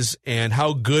guys, and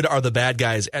how good are the bad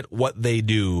guys at what they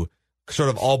do, sort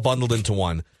of all bundled into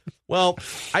one. Well,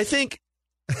 I think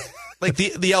like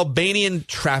the Albanian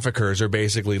traffickers are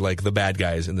basically like the bad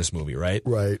guys in this movie, right?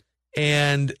 Right.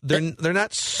 And they're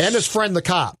not. And his friend, the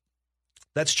cop.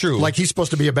 That's true. Like he's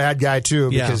supposed to be a bad guy too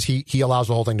because he allows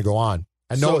the whole thing to go on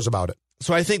and knows about it.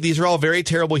 So I think these are all very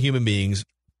terrible human beings.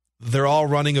 They're all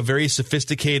running a very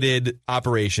sophisticated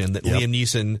operation that Liam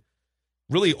Neeson.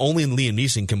 Really, only Liam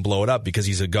Neeson can blow it up because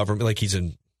he's a government, like he's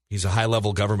a high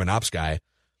level government ops guy.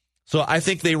 So I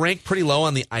think they rank pretty low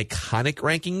on the iconic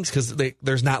rankings because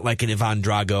there's not like an Ivan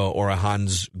Drago or a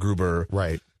Hans Gruber.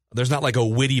 Right. There's not like a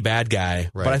witty bad guy.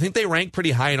 Right. But I think they rank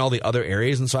pretty high in all the other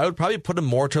areas, and so I would probably put them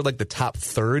more toward like the top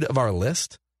third of our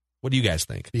list. What do you guys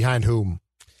think? Behind whom?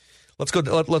 Let's go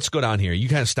down here. You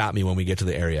kind of stop me when we get to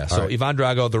the area. So right. Ivan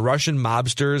Drago, the Russian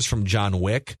mobsters from John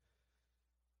Wick.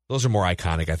 Those are more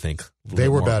iconic, I think. They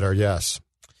were better, yes.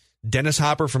 Dennis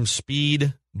Hopper from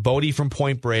Speed, Bodhi from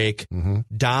Point Break,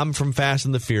 Dom from Fast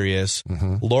and the Furious,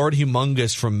 Lord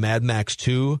Humongous from Mad Max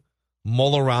 2,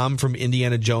 Mola Ram from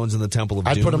Indiana Jones and the Temple of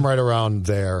Doom. I'd put him right around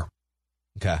there.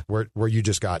 Okay. Where you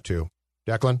just got to.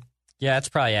 Declan? Yeah, it's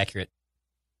probably accurate.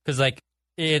 Because like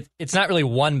it's not really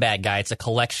one bad guy; it's a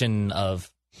collection of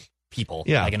people,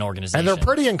 like an organization. And they're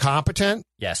pretty incompetent.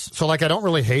 Yes. So like I don't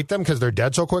really hate them because they're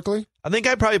dead so quickly. I think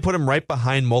I'd probably put him right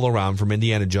behind Mola Ram from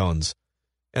Indiana Jones.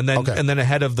 And then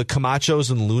ahead of the Camachos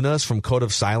and Lunas from Code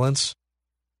of Silence.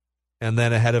 And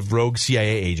then ahead of Rogue CIA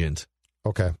Agent.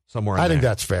 Okay. Somewhere in I think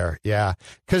there. that's fair. Yeah.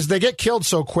 Because they get killed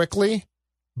so quickly,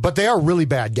 but they are really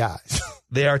bad guys.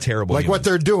 They are terrible. Like humans. what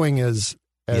they're doing is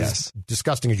as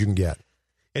disgusting as you can get.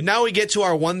 And now we get to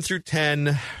our 1 through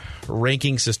 10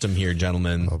 ranking system here,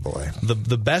 gentlemen. Oh, boy.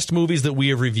 The best movies that we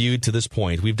have reviewed to this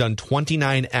point. We've done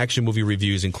 29 action movie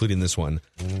reviews, including this one.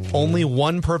 Only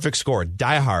one perfect score.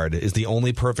 Die Hard is the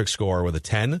only perfect score with a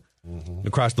 10.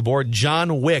 Across the board,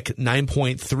 John Wick,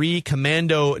 9.3.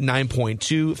 Commando,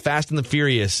 9.2. Fast and the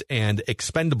Furious and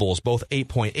Expendables, both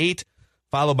 8.8.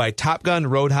 Followed by Top Gun,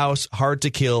 Roadhouse, Hard to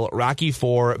Kill, Rocky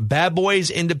IV, Bad Boys,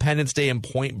 Independence Day, and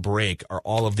Point Break are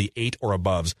all of the 8 or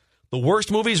aboves. The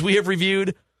worst movies we have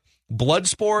reviewed,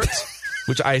 Bloodsport,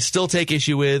 which I still take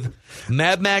issue with,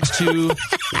 Mad Max 2,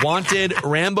 Wanted,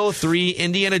 Rambo 3,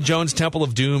 Indiana Jones, Temple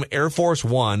of Doom, Air Force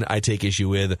One, I take issue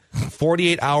with,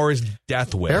 48 Hours,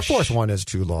 Death Wish. Air Force One is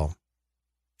too low.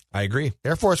 I agree.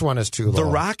 Air Force One is too low. The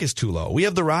Rock is too low. We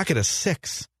have The Rock at a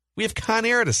 6. We have Con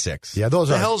Air at a 6. Yeah, those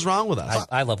what are. the hell's wrong with us?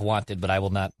 I love Wanted, but I will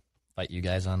not fight you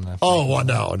guys on the. Oh, well,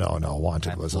 no.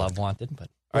 Wanted was. love Wanted, but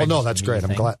Well, no, that's great.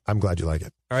 I'm glad you like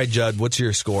it. All right, Judd, what's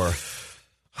your score?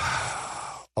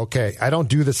 Okay, I don't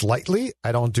do this lightly.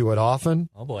 I don't do it often.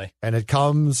 Oh boy. And it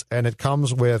comes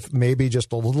with maybe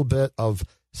just a little bit of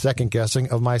second guessing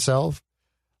of myself,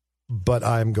 but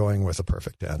I'm going with a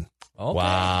perfect 10. Okay.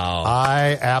 Wow.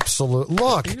 I absolutely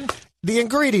look. The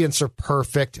ingredients are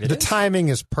perfect. The timing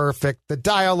is perfect. The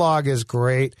dialogue is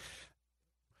great.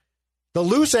 The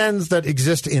loose ends that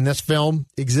exist in this film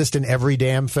exist in every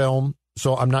damn film.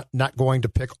 So I'm not going to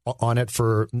pick on it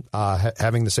for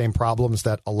having the same problems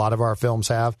that a lot of our films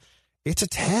have. It's a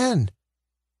 10.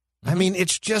 I mean,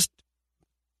 it's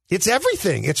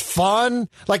everything. It's fun.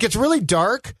 Like, it's really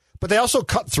dark, but they also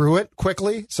cut through it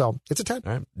quickly. So it's a 10.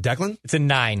 All right. Declan? It's a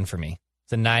 9 for me.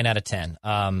 It's a 9 out of 10.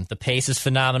 The pace is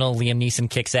phenomenal. Liam Neeson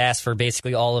kicks ass for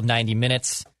basically all of 90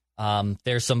 minutes.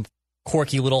 There's some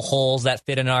quirky little holes that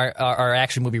fit in our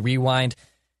action movie Rewind.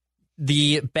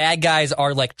 The bad guys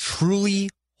are like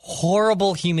truly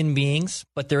horrible human beings,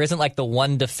 but there isn't like the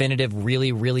one definitive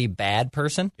really, really bad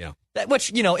person. Yeah.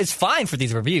 Which, you know, is fine for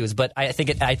these reviews, but I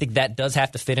think that does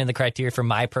have to fit in the criteria for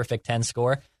my perfect 10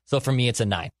 score. So for me, it's a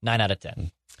 9 out of 10.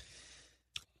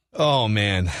 Oh,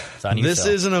 man. This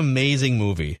is an amazing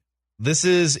movie. This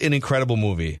is an incredible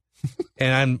movie.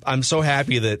 And I'm so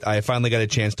happy that I finally got a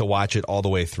chance to watch it all the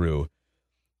way through.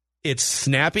 It's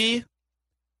snappy.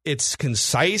 It's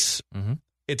concise. Mm-hmm.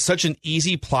 It's such an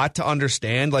easy plot to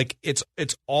understand. Like, it's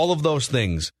all of those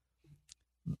things.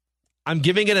 I'm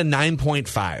giving it a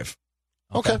 9.5.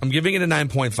 Okay. I'm giving it a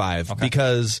 9.5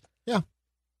 because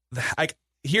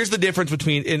here's the difference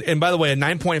between, and by the way, a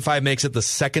 9.5 makes it the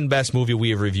second best movie we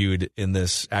have reviewed in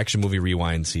this Action Movie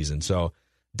Rewind season. So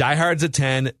Die Hard's a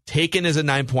 10, Taken is a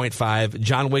 9.5,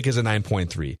 John Wick is a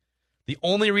 9.3. The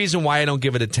only reason why I don't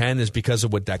give it a 10 is because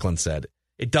of what Declan said.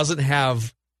 It doesn't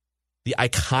have the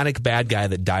iconic bad guy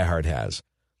that Die Hard has.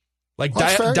 Like,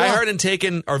 Die Hard and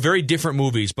Taken are very different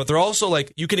movies, but they're also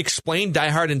like, you can explain Die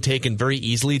Hard and Taken very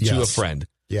easily to a friend.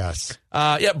 Yes.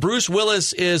 Bruce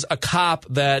Willis is a cop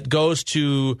that goes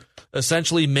to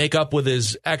essentially make up with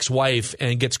his ex-wife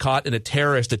and gets caught in a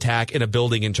terrorist attack in a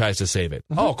building and tries to save it.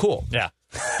 Mm-hmm. Oh, cool. Yeah.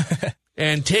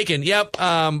 And Taken,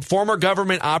 former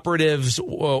government operative's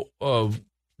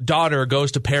daughter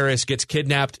goes to Paris, gets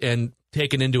kidnapped and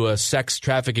taken into a sex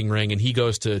trafficking ring, and he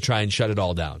goes to try and shut it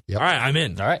all down. Yep. All right, I'm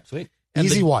in. All right, sweet. And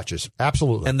Easy watches.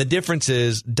 Absolutely. And the difference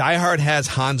is Die Hard has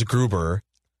Hans Gruber.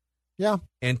 Yeah.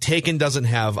 And Taken doesn't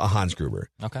have a Hans Gruber.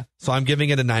 Okay. So I'm giving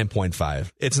it a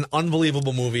 9.5. It's an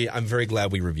unbelievable movie. I'm very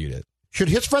glad we reviewed it. Should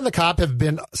His Friend the Cop have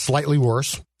been slightly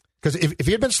worse? Because if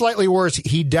he had been slightly worse,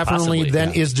 he definitely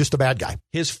is just a bad guy.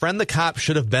 His Friend the Cop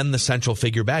should have been the central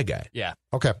figure bad guy. Yeah.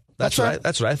 Okay. That's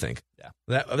what I think. Yeah.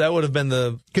 That would have been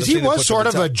the... Because he was sort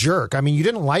of a jerk. I mean, you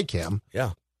didn't like him.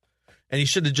 Yeah. And he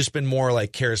should have just been more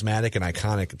like charismatic and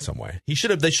iconic in some way. They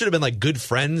should have been like good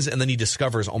friends, and then he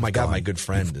discovers, oh my God, my good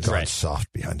friend is right.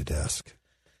 Soft behind a desk.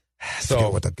 So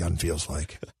forget what the gun feels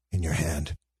like in your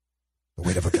hand. The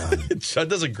weight of a gun. Chud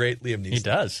does a great Liam Neeson. He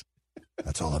does.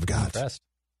 That's all I've got. Impressed.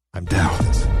 I'm down with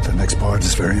this. The next part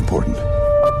is very important.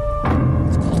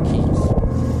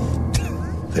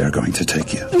 They're going to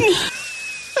take you.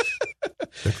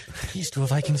 Keys to a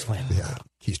Vikings win. Yeah,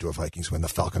 keys to a Vikings win. The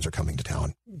Falcons are coming to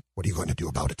town. What are you going to do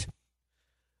about it?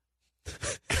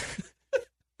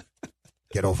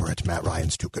 Get over it. Matt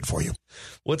Ryan's too good for you.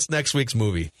 What's next week's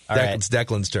movie? All right. It's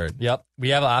Declan's turn. Yep. We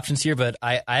have options here, but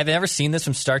I've never seen this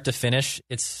from start to finish.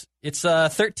 It's a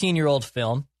 13-year-old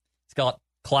film. It's got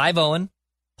Clive Owen,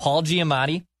 Paul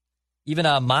Giamatti, even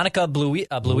Monica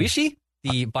Bluishi,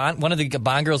 one of the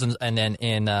Bond girls, and then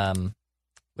in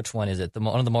which one is it?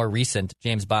 One of the more recent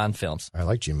James Bond films. I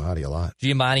like Giamatti a lot.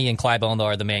 Giamatti and Clive Owen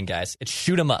are the main guys. It's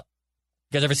Shoot 'Em Up.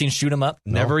 You guys ever seen Shoot 'Em Up?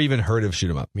 Never even heard of Shoot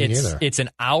 'Em Up. Me neither. It's an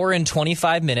hour and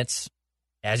 25 minutes.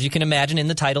 As you can imagine in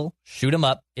the title, Shoot 'Em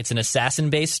Up. It's an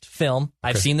assassin-based film. Okay.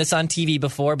 I've seen this on TV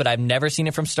before, but I've never seen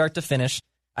it from start to finish.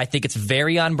 I think it's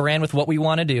very on brand with what we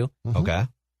want to do. Mm-hmm. Okay.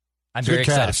 I'm very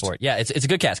excited for it. Yeah, it's a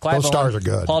good cast. Clive Those Owen, stars are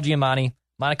good. Paul Giamatti,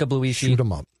 Monica Bluishi. Shoot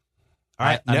 'Em Up. All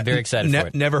right. I'm very excited for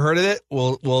it. Never heard of it.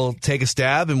 We'll take a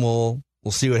stab and we'll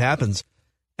see what happens.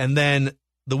 And then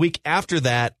the week after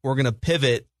that, we're going to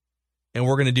pivot and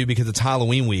we're going to do, because it's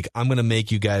Halloween week, I'm going to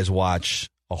make you guys watch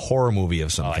a horror movie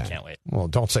of some kind. I can't wait. Well,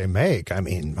 don't say make. I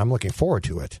mean, I'm looking forward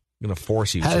to it. I'm going to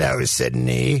force you. Hello,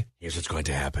 Sydney. Here's what's going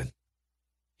to happen.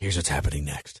 Here's what's happening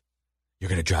next. You're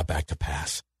going to drop back to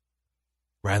pass.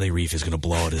 Riley Reef is going to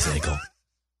blow out his ankle.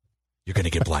 You're going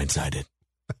to get blindsided.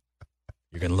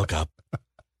 You're going to look up.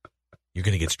 You're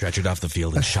going to get stretchered off the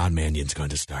field, and Sean Mannion's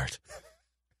going to start.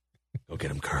 Go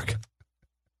get him, Kirk.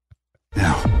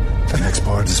 Now, the next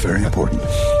part is very important.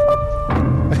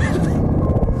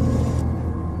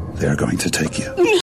 They're going to take you.